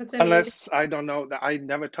 That's amazing. Unless, I don't know, that I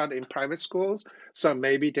never taught in private schools, so it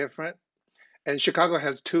may be different. And Chicago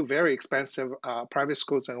has 2 very expensive private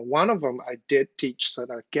schools, and one of them I did teach, so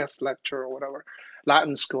that guest lecture or whatever,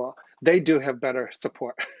 Latin school. They do have better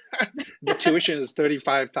support. The tuition is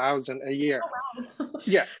 $35,000 a year. Oh, wow.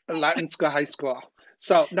 Yeah, Latin school, high school.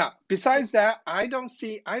 So now, besides that, I don't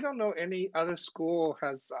know any other school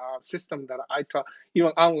has a system that I taught,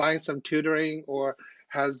 online some tutoring, or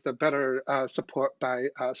has the better support by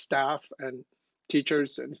staff and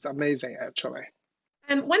teachers. And it's amazing, actually.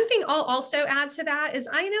 One thing I'll also add to that is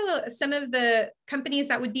I know some of the companies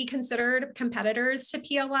that would be considered competitors to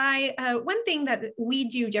PLI. One thing that we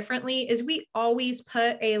do differently is we always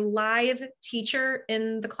put a live teacher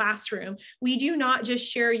in the classroom. We do not just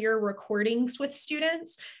share your recordings with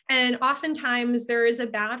students. And oftentimes there is a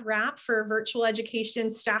bad rap for virtual education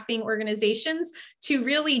staffing organizations to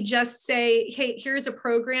really just say, hey, here's a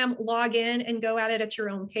program, log in and go at it at your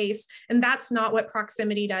own pace. And that's not what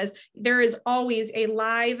Proximity does. There is always a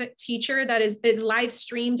live teacher that is a live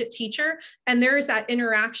streamed teacher, and there is that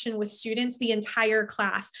interaction with students the entire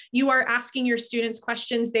class. You are asking your students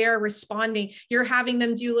questions, they are responding. You're having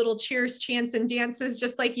them do little cheers, chants, and dances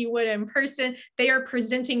just like you would in person. They are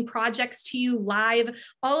presenting projects to you live.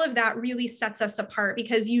 All of that really sets us apart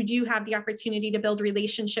because you do have the opportunity to build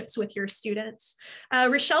relationships with your students.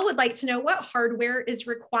 Rochelle would like to know what hardware is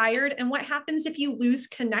required and what happens if you lose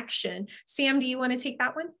connection. Sam, do you want to take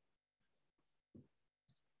that one?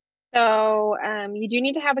 So you do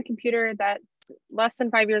need to have a computer that's less than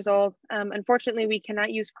 5 years old. Unfortunately, we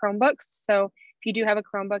cannot use Chromebooks. So if you do have a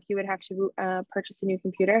Chromebook, you would have to purchase a new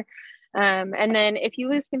computer. And then if you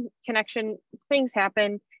lose connection, things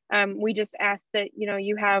happen. We just ask that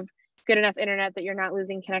you have good enough internet that you're not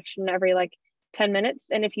losing connection every like 10 minutes.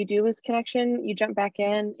 And if you do lose connection, you jump back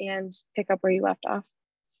in and pick up where you left off.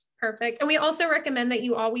 Perfect. And we also recommend that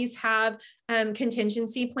you always have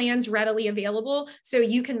contingency plans readily available. So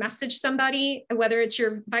you can message somebody, whether it's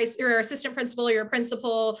your vice or assistant principal or your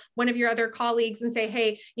principal, one of your other colleagues, and say,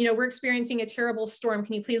 hey, we're experiencing a terrible storm.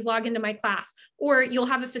 Can you please log into my class? Or you'll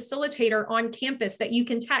have a facilitator on campus that you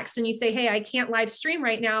can text and you say, hey, I can't live stream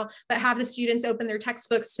right now, but have the students open their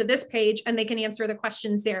textbooks to this page and they can answer the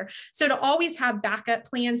questions there. So to always have backup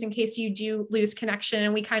plans in case you do lose connection.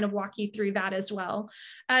 And we kind of walk you through that as well.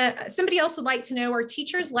 Somebody else would like to know, are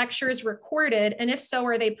teachers' lectures recorded? And if so,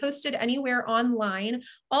 are they posted anywhere online?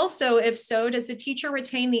 Also, if so, does the teacher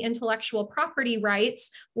retain the intellectual property rights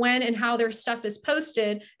when and how their stuff is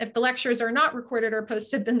posted? If the lectures are not recorded or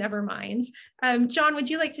posted, then never mind. John, would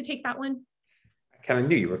you like to take that one? I kind of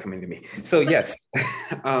knew you were coming to me. So yes,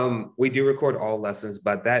 we do record all lessons,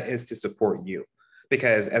 but that is to support you.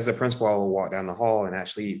 Because as a principal, I will walk down the hall and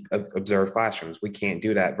actually observe classrooms. We can't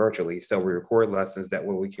do that virtually. So we record lessons that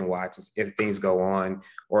way we can watch if things go on,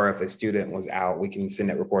 or if a student was out, we can send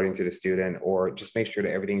that recording to the student, or just make sure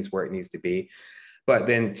that everything's where it needs to be. But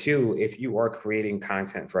then two, if you are creating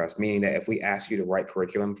content for us, meaning that if we ask you to write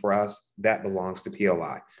curriculum for us, that belongs to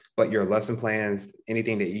PLI. But your lesson plans,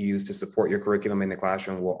 anything that you use to support your curriculum in the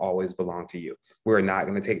classroom will always belong to you. We're not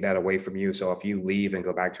going to take that away from you. So if you leave and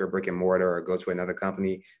go back to a brick and mortar or go to another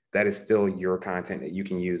company, that is still your content that you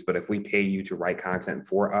can use. But if we pay you to write content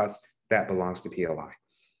for us, that belongs to PLI.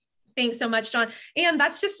 Thanks so much, John. And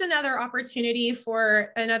that's just another opportunity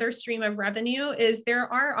for another stream of revenue. Is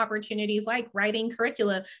there are opportunities like writing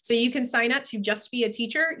curriculum. So you can sign up to just be a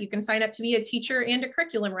teacher. You can sign up to be a teacher and a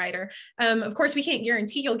curriculum writer. Of course, we can't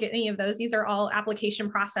guarantee you'll get any of those. These are all application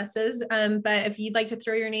processes. But if you'd like to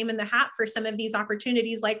throw your name in the hat for some of these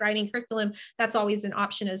opportunities like writing curriculum, that's always an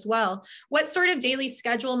option as well. What sort of daily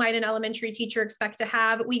schedule might an elementary teacher expect to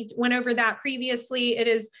have? We went over that previously. It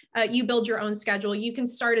is you build your own schedule. You can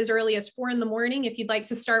start as early as 4 in the morning if you'd like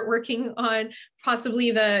to start working on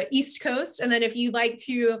possibly the East Coast. And then if you'd like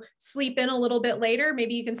to sleep in a little bit later,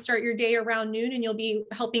 maybe you can start your day around noon and you'll be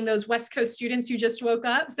helping those West Coast students who just woke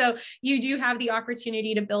up. So you do have the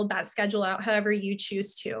opportunity to build that schedule out however you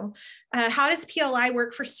choose to. How does PLI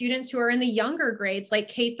work for students who are in the younger grades, like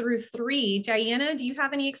K through 3? Diana, do you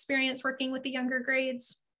have any experience working with the younger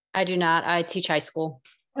grades? I do not. I teach high school.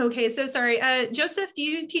 Okay, so sorry. Joseph, do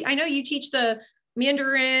you teach? I know you teach the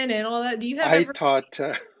Mandarin and all that. Do you have I taught,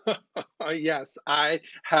 yes, I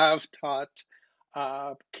have taught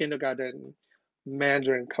kindergarten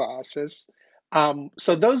Mandarin classes.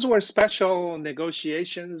 So those were special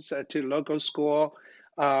negotiations to local school.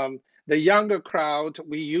 The younger crowd,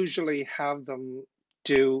 we usually have them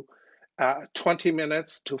do 20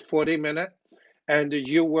 minutes to 40 minutes, and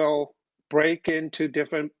you will break into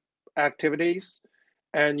different activities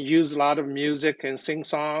and use a lot of music and sing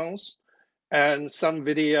songs, and some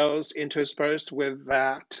videos interspersed with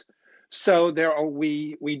that. So there are,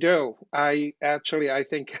 we do. I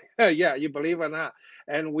think, yeah, you believe it or not.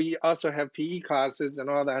 And we also have PE classes and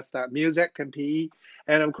all that stuff, music and PE.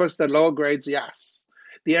 And of course the lower grades, yes.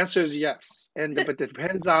 The answer is yes. But it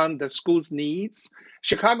depends on the school's needs.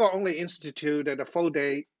 Chicago only instituted a full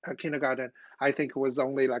day kindergarten. I think it was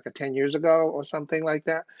only like 10 years ago or something like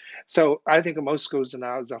that. So I think most schools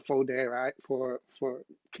now is a full day, right, for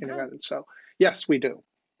kindergarten. So yes, we do.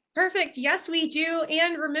 Perfect. Yes, we do.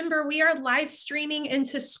 And remember, we are live streaming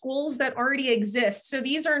into schools that already exist. So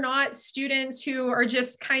these are not students who are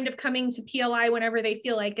just kind of coming to PLI whenever they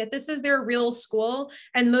feel like it. This is their real school.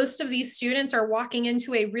 And most of these students are walking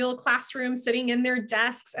into a real classroom, sitting in their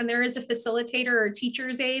desks, and there is a facilitator or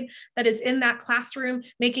teacher's aide that is in that classroom,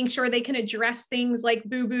 making sure they can address things like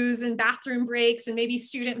boo-boos and bathroom breaks and maybe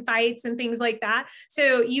student fights and things like that.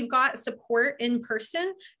 So you've got support in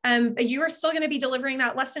person. You are still going to be delivering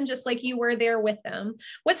that lesson just like you were there with them.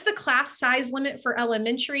 What's the class size limit for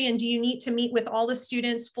elementary? And do you need to meet with all the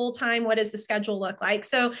students full time? What does the schedule look like?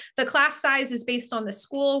 So the class size is based on the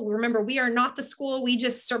school. Remember, we are not the school. We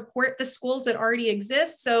just support the schools that already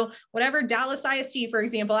exist. So whatever Dallas ISD, for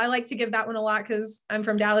example, I like to give that one a lot because I'm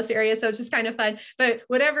from Dallas area. So it's just kind of fun. But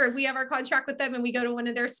whatever, if we have our contract with them and we go to one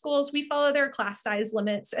of their schools, we follow their class size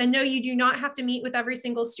limits. And no, you do not have to meet with every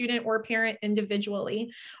single student or parent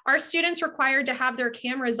individually. Are students required to have their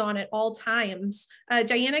cameras on at all times?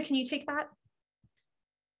 Diana, can you take that?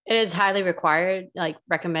 It is highly required, like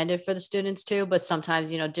recommended for the students too, but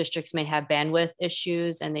sometimes, districts may have bandwidth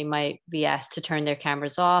issues and they might be asked to turn their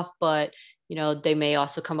cameras off, but they may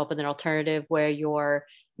also come up with an alternative where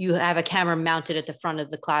you have a camera mounted at the front of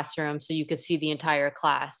the classroom so you could see the entire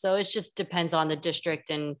class. So it just depends on the district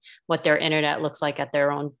and what their internet looks like at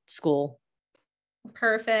their own school.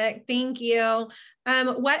 Perfect. Thank you.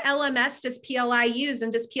 What LMS does PLI use,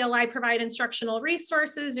 and does PLI provide instructional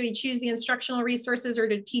resources? Do you choose the instructional resources, or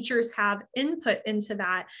do teachers have input into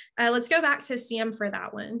that? Let's go back to Sam for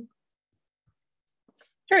that one.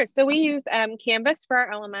 Sure. So we use Canvas for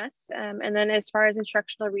our LMS. And then as far as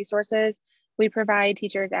instructional resources, we provide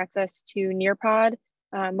teachers access to Nearpod,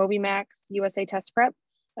 MobyMax, USA Test Prep.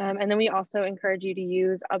 And then we also encourage you to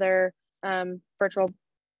use other virtual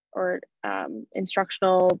or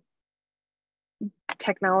instructional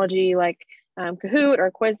technology like Kahoot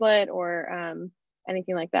or Quizlet or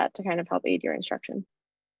anything like that to kind of help aid your instruction.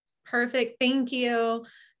 Perfect. Thank you.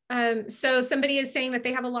 So somebody is saying that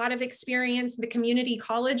they have a lot of experience at the community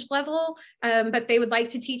college level, but they would like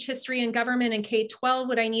to teach history and government in K-12.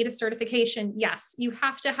 Would I need a certification? Yes, you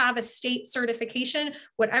have to have a state certification.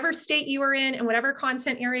 Whatever state you are in and whatever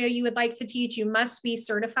content area you would like to teach, you must be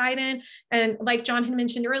certified in. And like John had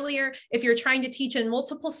mentioned earlier, if you're trying to teach in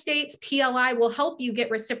multiple states, PLI will help you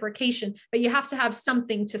get reciprocation, but you have to have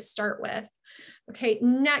something to start with. Okay,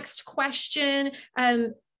 next question.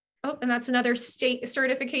 Oh, and that's another state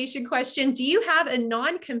certification question. Do you have a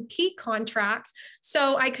non-compete contract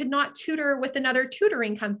so I could not tutor with another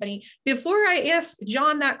tutoring company? Before I ask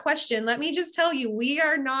John that question, let me just tell you, we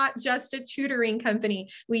are not just a tutoring company.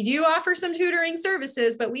 We do offer some tutoring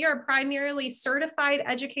services, but we are primarily certified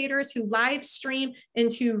educators who live stream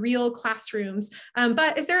into real classrooms.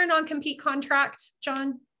 But is there a non-compete contract,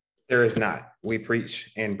 John? There is not. We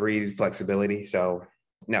preach and breed flexibility. So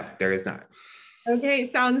no, there is not. Okay,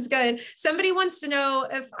 sounds good. Somebody wants to know,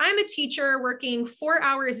 if I'm a teacher working 4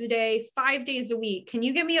 hours a day, 5 days a week, can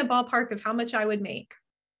you give me a ballpark of how much I would make?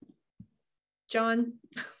 John?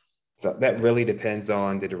 So that really depends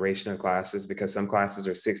on the duration of classes, because some classes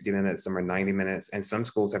are 60 minutes, some are 90 minutes, and some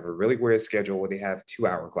schools have a really weird schedule where they have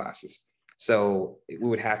 2-hour classes. So we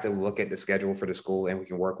would have to look at the schedule for the school and we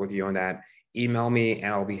can work with you on that. Email me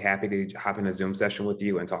and I'll be happy to hop in a Zoom session with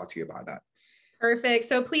you and talk to you about that. Perfect.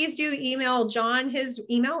 So please do email John. His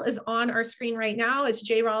email is on our screen right now. It's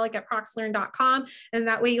jrollack@proxlearn.com. And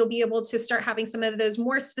that way you'll be able to start having some of those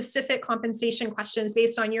more specific compensation questions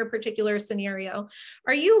based on your particular scenario.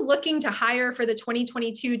 Are you looking to hire for the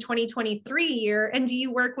 2022-2023 year? And do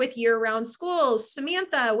you work with year-round schools?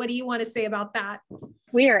 Samantha, what do you want to say about that?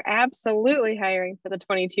 We are absolutely hiring for the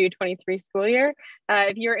 22-23 school year.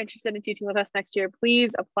 If you're interested in teaching with us next year,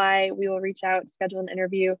 please apply. We will reach out, schedule an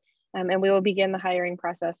interview. And we will begin the hiring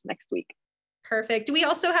process next week. Perfect. Do we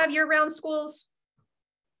also have year-round schools?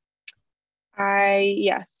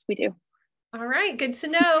 Yes, we do. All right, good to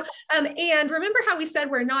know. And remember how we said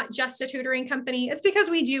we're not just a tutoring company? It's because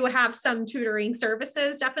we do have some tutoring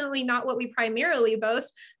services, definitely not what we primarily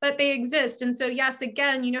boast, but they exist. And so yes,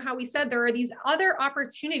 again, you know how we said there are these other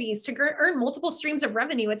opportunities to earn multiple streams of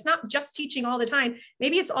revenue. It's not just teaching all the time.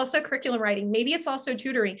 Maybe it's also curriculum writing. Maybe it's also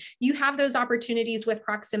tutoring. You have those opportunities with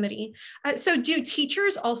Proximity. So do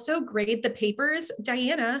teachers also grade the papers?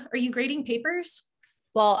 Diana, are you grading papers?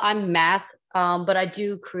 Well, I'm math. But I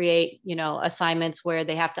do create, assignments where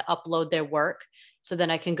they have to upload their work. So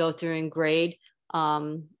then I can go through and grade.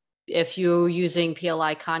 If you're using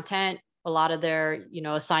PLI content, a lot of their,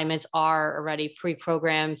 assignments are already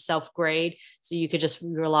pre-programmed self-grade. So you could just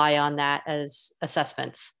rely on that as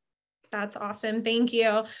assessments. That's awesome. Thank you.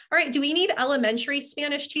 All right. Do we need elementary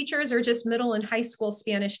Spanish teachers or just middle and high school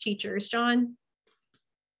Spanish teachers, John?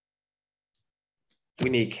 We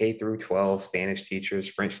need K through 12 Spanish teachers,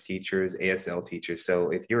 French teachers, ASL teachers. So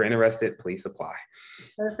if you're interested, please apply.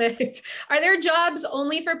 Perfect. Are there jobs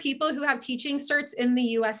only for people who have teaching certs in the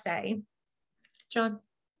USA? John?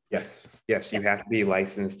 Yes, you have to be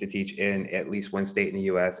licensed to teach in at least one state in the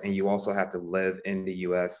US, and you also have to live in the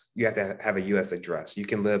US. You have to have a US address. You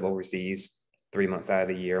can live overseas 3 months out of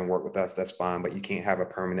the year and work with us, that's fine, but you can't have a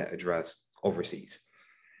permanent address overseas.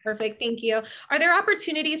 Perfect. Thank you. Are there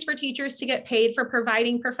opportunities for teachers to get paid for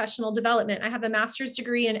providing professional development? I have a master's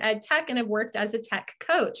degree in ed tech and have worked as a tech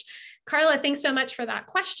coach. Carla, thanks so much for that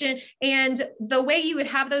question. And the way you would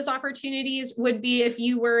have those opportunities would be if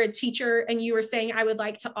you were a teacher and you were saying, I would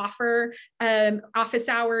like to offer office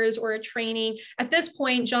hours or a training. At this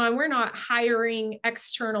point, John, we're not hiring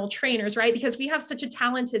external trainers, right? Because we have such a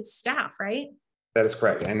talented staff, right? That is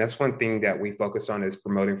correct. And that's one thing that we focus on is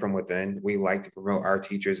promoting from within. We like to promote our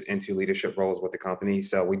teachers into leadership roles with the company.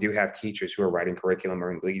 So we do have teachers who are writing curriculum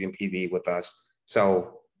or leading PD with us.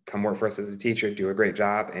 So come work for us as a teacher, do a great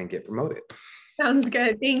job, and get promoted. Sounds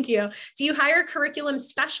good. Thank you. Do you hire curriculum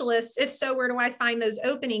specialists? If so, where do I find those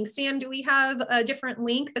openings? Sam, do we have a different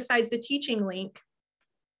link besides the teaching link?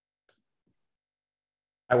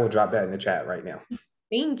 I will drop that in the chat right now.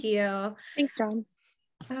 Thank you. Thanks, John.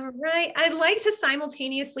 All right. I'd like to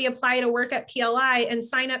simultaneously apply to work at PLI and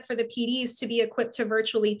sign up for the PDs to be equipped to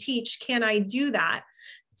virtually teach. Can I do that?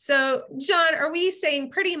 So, John, are we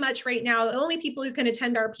saying pretty much right now, the only people who can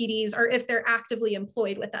attend our PDs are if they're actively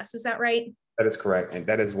employed with us? Is that right? That is correct. And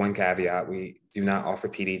that is one caveat. We do not offer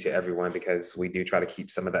PD to everyone because we do try to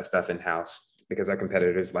keep some of that stuff in-house because our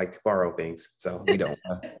competitors like to borrow things. So we don't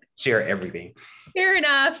share everything. Fair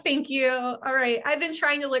enough. Thank you. All right. I've been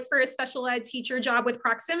trying to look for a special ed teacher job with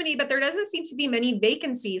proximity, but there doesn't seem to be many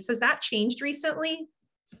vacancies. Has that changed recently?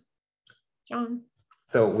 John?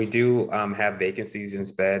 So we do have vacancies in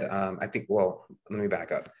SPED. I think, well, let me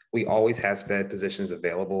back up. We always have SPED positions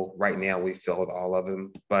available. Right now, we filled all of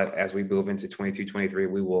them. But as we move into 22-23,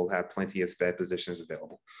 we will have plenty of SPED positions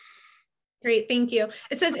available. Great, thank you.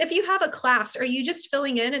 It says, if you have a class, are you just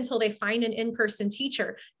filling in until they find an in-person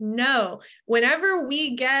teacher? No. Whenever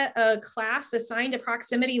we get a class assigned to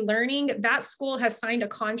proximity learning, that school has signed a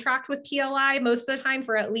contract with PLI most of the time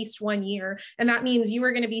for at least 1 year. And that means you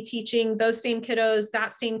are going to be teaching those same kiddos,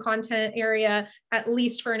 that same content area, at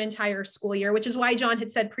least for an entire school year, which is why John had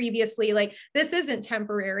said previously, like, this isn't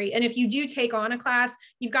temporary. And if you do take on a class,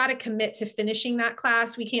 you've got to commit to finishing that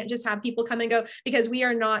class. We can't just have people come and go because we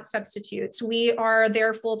are not substitutes. We are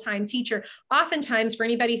their full-time teacher. Oftentimes, for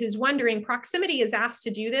anybody who's wondering, proximity is asked to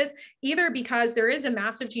do this either because there is a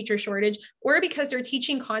massive teacher shortage or because they're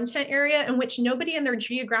teaching content area in which nobody in their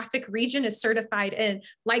geographic region is certified in,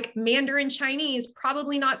 like Mandarin Chinese,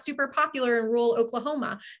 probably not super popular in rural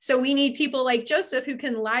Oklahoma. So we need people like Joseph who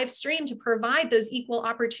can live stream to provide those equal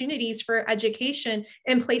opportunities for education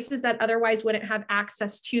in places that otherwise wouldn't have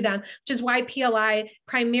access to them, which is why PLI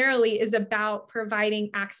primarily is about providing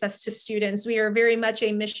access to students. We are very much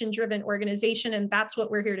a mission-driven organization, and that's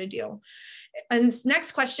what we're here to do. And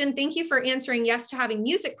next question, thank you for answering yes to having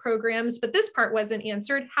music programs, but this part wasn't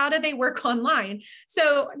answered. How do they work online?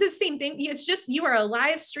 So the same thing, it's just you are a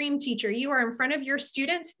live stream teacher. You are in front of your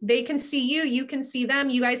students. They can see you, you can see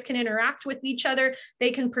them. You guys can interact with each other.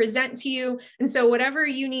 They can present to you. And so whatever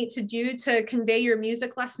you need to do to convey your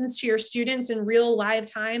music lessons to your students in real live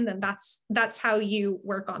time, then that's how you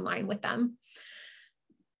work online with them.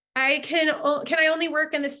 Can I only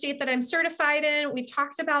work in the state that I'm certified in? We've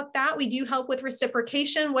talked about that. We do help with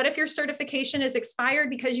reciprocation. What if your certification is expired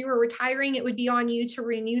because you were retiring? It would be on you to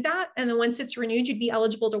renew that. And then once it's renewed, you'd be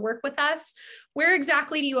eligible to work with us. Where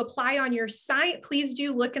exactly do you apply on your site? Please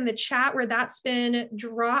do look in the chat where that's been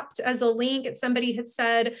dropped as a link. Somebody had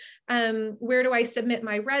said, where do I submit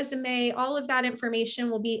my resume? All of that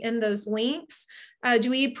information will be in those links.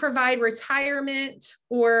 Do we provide retirement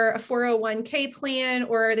or a 401k plan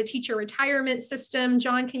or the teacher retirement system?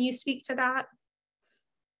 John, can you speak to that?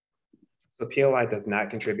 So PLI does not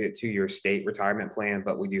contribute to your state retirement plan,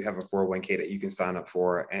 but we do have a 401k that you can sign up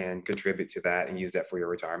for and contribute to that and use that for your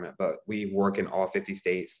retirement. But we work in all 50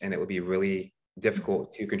 states and it would be really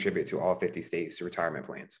difficult to contribute to all 50 states retirement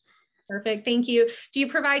plans. Perfect, thank you. Do you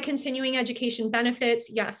provide continuing education benefits?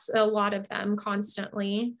 Yes, a lot of them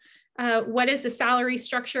constantly. What is the salary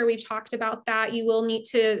structure? We've talked about that. You will need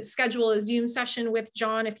to schedule a Zoom session with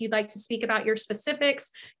John if you'd like to speak about your specifics.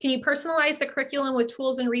 Can you personalize the curriculum with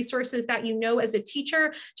tools and resources that you know as a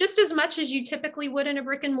teacher, just as much as you typically would in a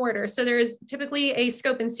brick and mortar? So there's typically a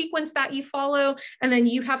scope and sequence that you follow, and then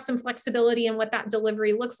you have some flexibility in what that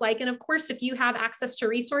delivery looks like. And of course, if you have access to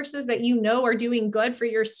resources that you know are doing good for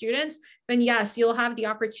your students, then yes, you'll have the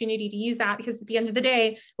opportunity to use that, because at the end of the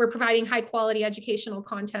day, we're providing high quality educational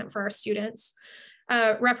content for our students.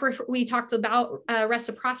 We talked about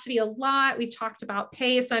reciprocity a lot. We've talked about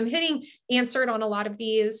pay. So I'm answered on a lot of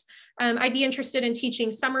these. I'd be interested in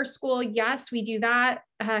teaching summer school. Yes, we do that.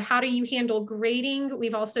 How do you handle grading?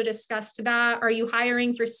 We've also discussed that. Are you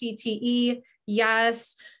hiring for CTE?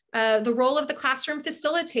 Yes. The role of the classroom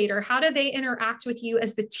facilitator, how do they interact with you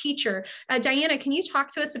as the teacher? Diana, can you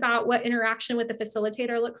talk to us about what interaction with the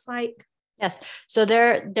facilitator looks like? Yes, so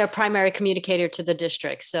they're primary communicator to the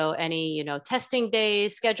district. So any, testing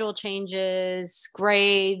days, schedule changes,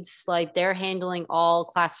 grades, like they're handling all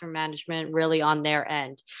classroom management really on their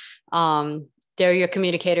end. They're your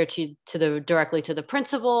communicator directly to the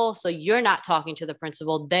principal. So you're not talking to the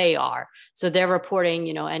principal, they are. So they're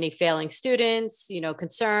reporting, any failing students,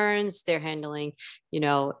 concerns, they're handling,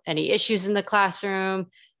 any issues in the classroom.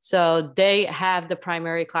 So they have the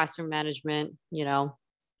primary classroom management,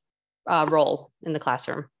 role in the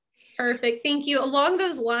classroom. Perfect. Thank you. Along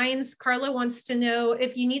those lines, Carla wants to know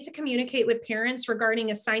if you need to communicate with parents regarding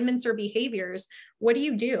assignments or behaviors, what do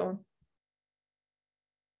you do?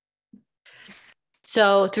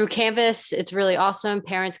 So through Canvas, it's really awesome.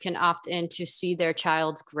 Parents can opt in to see their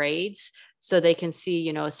child's grades. So they can see,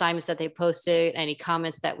 assignments that they posted, any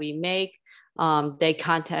comments that we make. They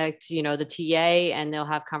contact, the TA, and they'll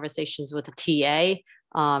have conversations with the TA.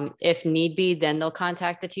 If need be, then they'll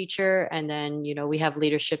contact the teacher. And then, we have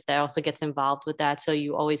leadership that also gets involved with that. So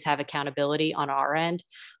you always have accountability on our end.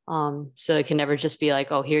 So it can never just be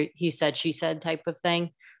like, oh, here, he said, she said type of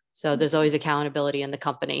thing. So there's always accountability in the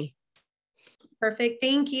company. Perfect.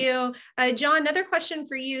 Thank you. John, another question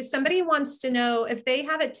for you. Somebody wants to know if they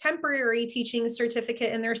have a temporary teaching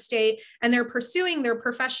certificate in their state and they're pursuing their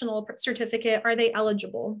professional certificate, are they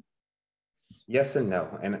eligible? Yes and no.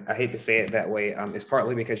 And I hate to say it that way. It's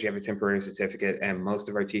partly because you have a temporary certificate, and most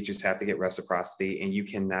of our teachers have to get reciprocity, and you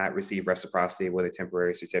cannot receive reciprocity with a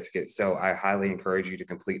temporary certificate. So I highly encourage you to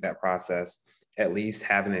complete that process, at least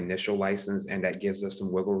have an initial license, and that gives us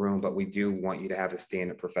some wiggle room. But we do want you to have a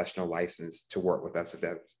standard professional license to work with us if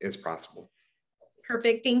that is possible.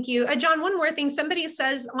 Perfect. Thank you. John, one more thing. Somebody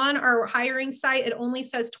says on our hiring site, it only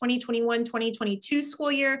says 2021, 2022 school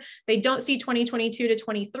year. They don't see 2022 to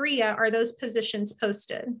 23 yet. Are those positions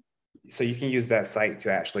posted? So you can use that site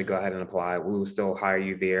to actually go ahead and apply. We will still hire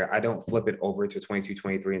you there. I don't flip it over to 22,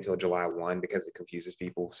 23 until July 1 because it confuses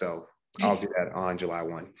people. So I'll do that on July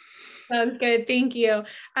 1. Sounds good. Thank you.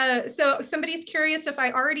 So somebody's curious, if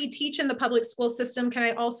I already teach in the public school system, can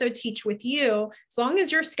I also teach with you? As long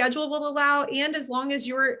as your schedule will allow, and as long as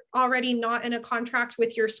you're already not in a contract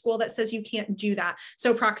with your school that says you can't do that.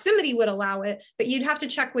 So proximity would allow it, but you'd have to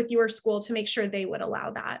check with your school to make sure they would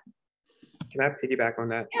allow that. Can I piggyback on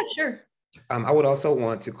that? Yeah, sure. I would also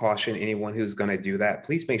want to caution anyone who's going to do that.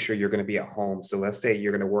 Please make sure you're going to be at home. So let's say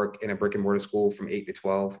you're going to work in a brick and mortar school from 8 to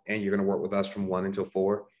 12, and you're going to work with us from 1 until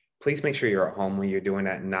 4. Please make sure you're at home when you're doing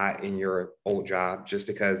that, not in your old job, just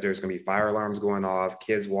because there's going to be fire alarms going off,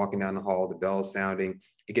 kids walking down the hall, the bells sounding.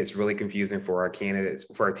 It gets really confusing for our candidates,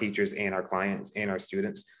 for our teachers and our clients and our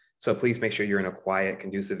students. So please make sure you're in a quiet,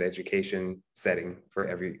 conducive education setting for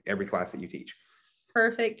every class that you teach.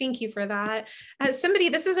 Perfect. Thank you for that. This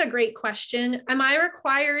is a great question. Am I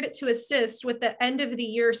required to assist with the end of the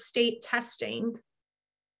year state testing?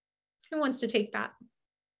 Who wants to take that?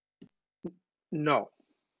 No.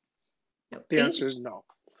 The answer is no.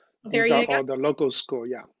 There These you are go. all the local school,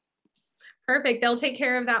 yeah. Perfect. They'll take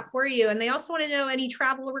care of that for you. And they also want to know, any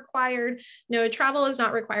travel required? No, travel is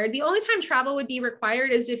not required. The only time travel would be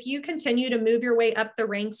required is if you continue to move your way up the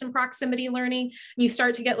ranks in proximity learning, you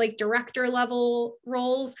start to get like director level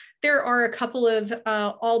roles. There are a couple of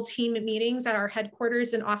all team meetings at our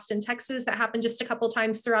headquarters in Austin, Texas that happen just a couple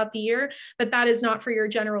times throughout the year, but that is not for your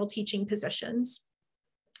general teaching positions.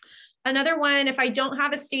 Another one, if I don't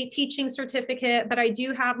have a state teaching certificate, but I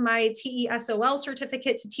do have my TESOL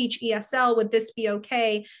certificate to teach ESL, would this be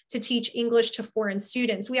okay to teach English to foreign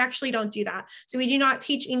students? We actually don't do that. So we do not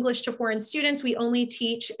teach English to foreign students. We only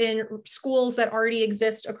teach in schools that already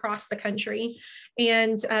exist across the country.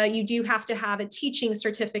 And you do have to have a teaching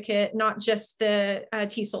certificate, not just the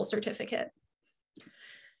TESOL certificate.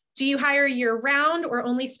 Do you hire year round or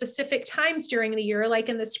only specific times during the year, like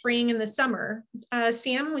in the spring and the summer?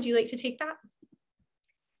 Sam, would you like to take that?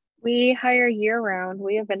 We hire year round.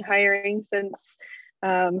 We have been hiring since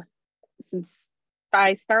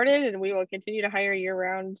I started, and we will continue to hire year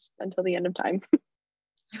round until the end of time.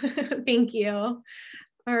 Thank you.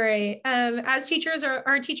 All right. As teachers,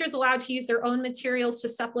 are teachers allowed to use their own materials to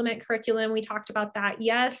supplement curriculum? We talked about that.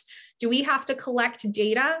 Yes. Do we have to collect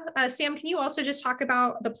data? Sam, can you also just talk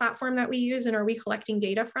about the platform that we use, and are we collecting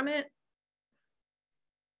data from it?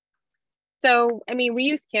 So, I mean, we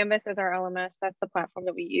use Canvas as our LMS. That's the platform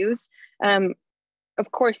that we use.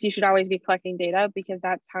 Of course, you should always be collecting data, because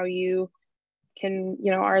that's how you can,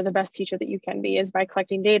 are the best teacher that you can be, is by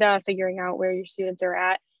collecting data, figuring out where your students are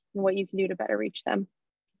at and what you can do to better reach them.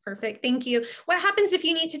 Perfect. Thank you. What happens if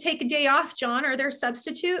you need to take a day off, John? Are there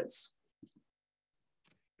substitutes?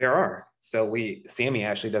 There are. So Sammy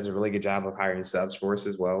actually does a really good job of hiring subs for us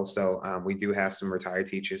as well. So we do have some retired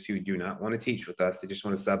teachers who do not want to teach with us. They just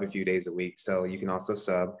want to sub a few days a week. So you can also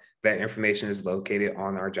sub. That information is located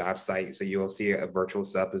on our job site. So you'll see a virtual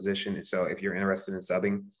sub position. And so if you're interested in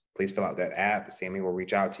subbing, please fill out that app. Sammy will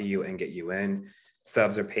reach out to you and get you in.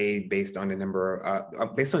 Subs are paid based on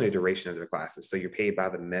based on the duration of their classes. So you're paid by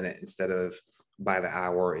the minute instead of by the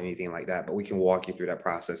hour or anything like that. But we can walk you through that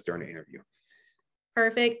process during the interview.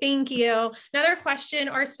 Perfect. Thank you. Another question,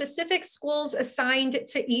 are specific schools assigned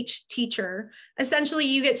to each teacher? Essentially,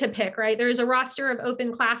 you get to pick, right? There's a roster of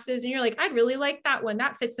open classes and you're like, I'd really like that one.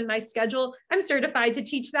 That fits in my schedule. I'm certified to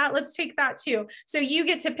teach that. Let's take that too. So you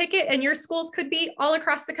get to pick it, and your schools could be all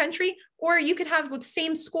across the country, or you could have the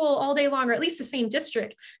same school all day long, or at least the same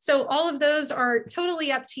district. So all of those are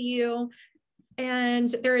totally up to you. And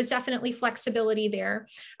there is definitely flexibility there.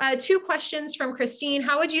 2 questions from Christine.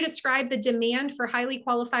 How would you describe the demand for highly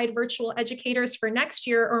qualified virtual educators for next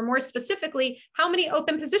year? Or more specifically, how many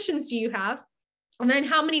open positions do you have? And then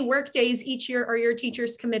how many work days each year are your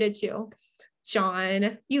teachers committed to?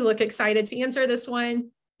 John, you look excited to answer this one.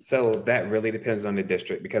 So that really depends on the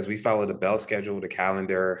district, because we follow the bell schedule, the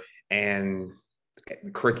calendar, and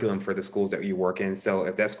the curriculum for the schools that you work in. So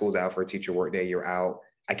if that school's out for a teacher work day, you're out.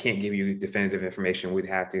 I can't give you definitive information. We'd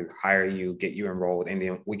have to hire you, get you enrolled, and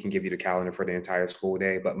then we can give you the calendar for the entire school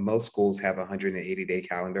day. But most schools have a 180-day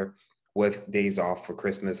calendar with days off for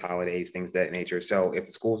Christmas, holidays, things of that nature. So if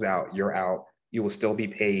the school's out, you're out. You will still be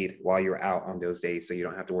paid while you're out on those days. So you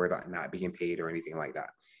don't have to worry about not being paid or anything like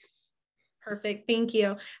that. Perfect. Thank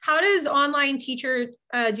you. How does online teacher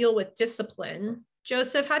deal with discipline?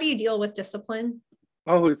 Joseph, how do you deal with discipline?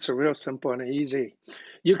 Oh, it's real simple and easy.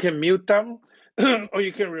 You can mute them or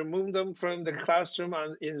you can remove them from the classroom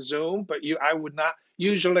in Zoom, but I would not,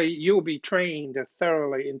 usually you'll be trained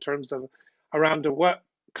thoroughly in terms of around what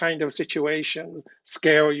kind of situation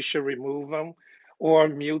scale you should remove them or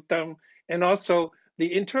mute them. And also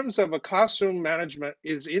in terms of a classroom management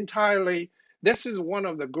is entirely, this is one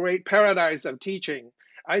of the great paradise of teaching.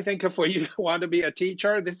 I think for you to want to be a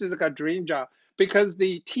teacher, this is like a dream job, because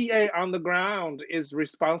the TA on the ground is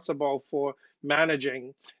responsible for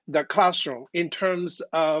managing the classroom in terms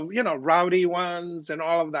of, rowdy ones and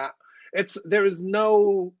all of that. There is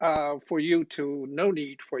no need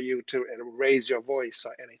for you to raise your voice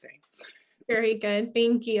or anything. Very good.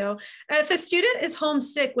 Thank you. If a student is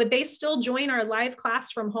homesick, would they still join our live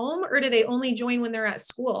class from home, or do they only join when they're at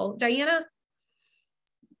school? Diana?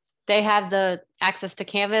 They have the access to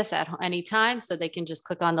Canvas at any time, so they can just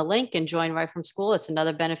click on the link and join right from school. It's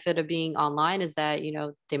another benefit of being online, is that,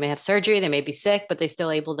 they may have surgery, they may be sick, but they're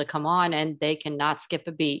still able to come on, and they cannot skip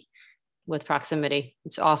a beat with proximity.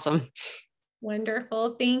 It's awesome.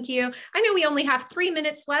 Wonderful. Thank you. I know we only have 3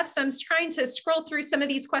 minutes left, so I'm trying to scroll through some of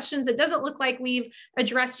these questions. It doesn't look like we've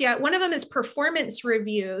addressed yet. One of them is performance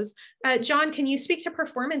reviews. John, can you speak to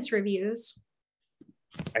performance reviews?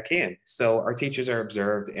 I can. So our teachers are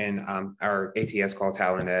observed in our ATS called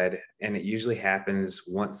Talent Ed, and it usually happens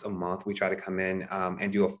once a month. We try to come in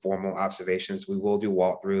and do a formal observations. We will do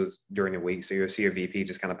walkthroughs during the week. So you'll see your VP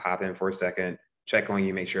just kind of pop in for a second, check on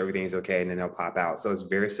you, make sure everything's okay, and then they'll pop out. So it's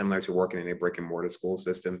very similar to working in a brick and mortar school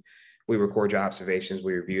system. We record your observations,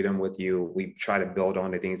 we review them with you, we try to build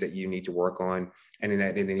on the things that you need to work on. And then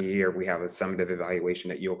at the end of the year, we have a summative evaluation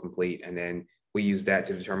that you'll complete. And then we use that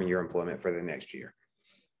to determine your employment for the next year.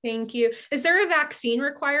 Thank you. Is there a vaccine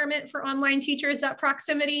requirement for online teachers at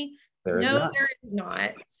Proximity? No, there is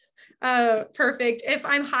not. Perfect. If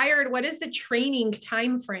I'm hired, what is the training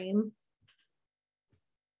time frame?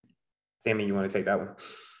 Sammy, you want to take that one?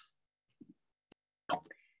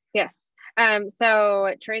 Yes.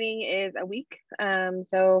 So training is a week.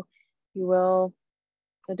 So you will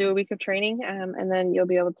do a week of training, and then you'll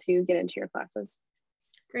be able to get into your classes.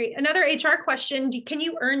 Great. Another HR question, can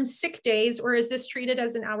you earn sick days or is this treated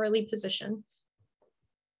as an hourly position?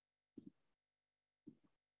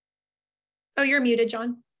 Oh, you're muted,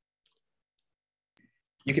 John.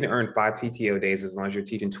 You can earn 5 PTO days as long as you're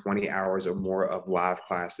teaching 20 hours or more of live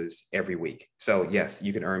classes every week. So yes,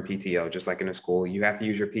 you can earn PTO just like in a school. You have to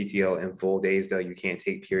use your PTO in full days though. You can't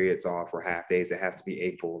take periods off or half days. It has to be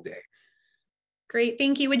a full day. Great,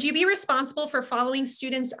 thank you. Would you be responsible for following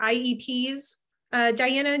students' IEPs?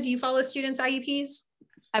 Diana, do you follow students' IEPs?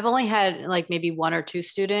 I've only had like maybe 1 or 2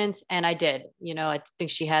 students, and I did. You know, I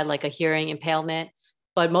think she had like a hearing impairment,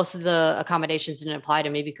 but most of the accommodations didn't apply to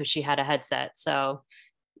me because she had a headset. So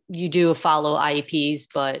you do follow IEPs,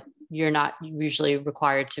 but you're not usually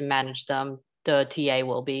required to manage them. The TA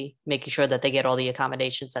will be making sure that they get all the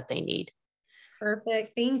accommodations that they need.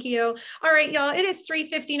 Perfect. Thank you. All right, y'all. It is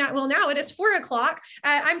 3:59. Well, now it is 4 o'clock.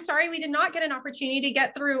 I'm sorry we did not get an opportunity to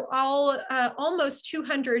get through all almost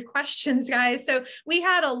 200 questions, guys. So we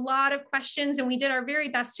had a lot of questions and we did our very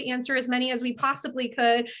best to answer as many as we possibly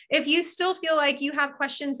could. If you still feel like you have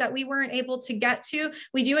questions that we weren't able to get to,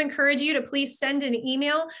 we do encourage you to please send an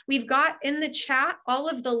email. We've got in the chat all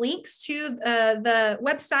of the links to the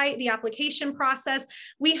website, the application process.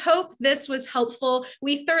 We hope this was helpful.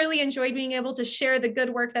 We thoroughly enjoyed being able to share the good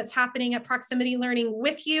work that's happening at Proximity Learning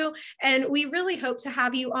with you. And we really hope to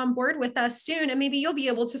have you on board with us soon. And maybe you'll be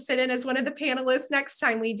able to sit in as one of the panelists next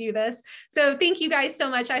time we do this. So thank you guys so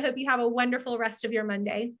much. I hope you have a wonderful rest of your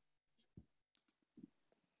Monday.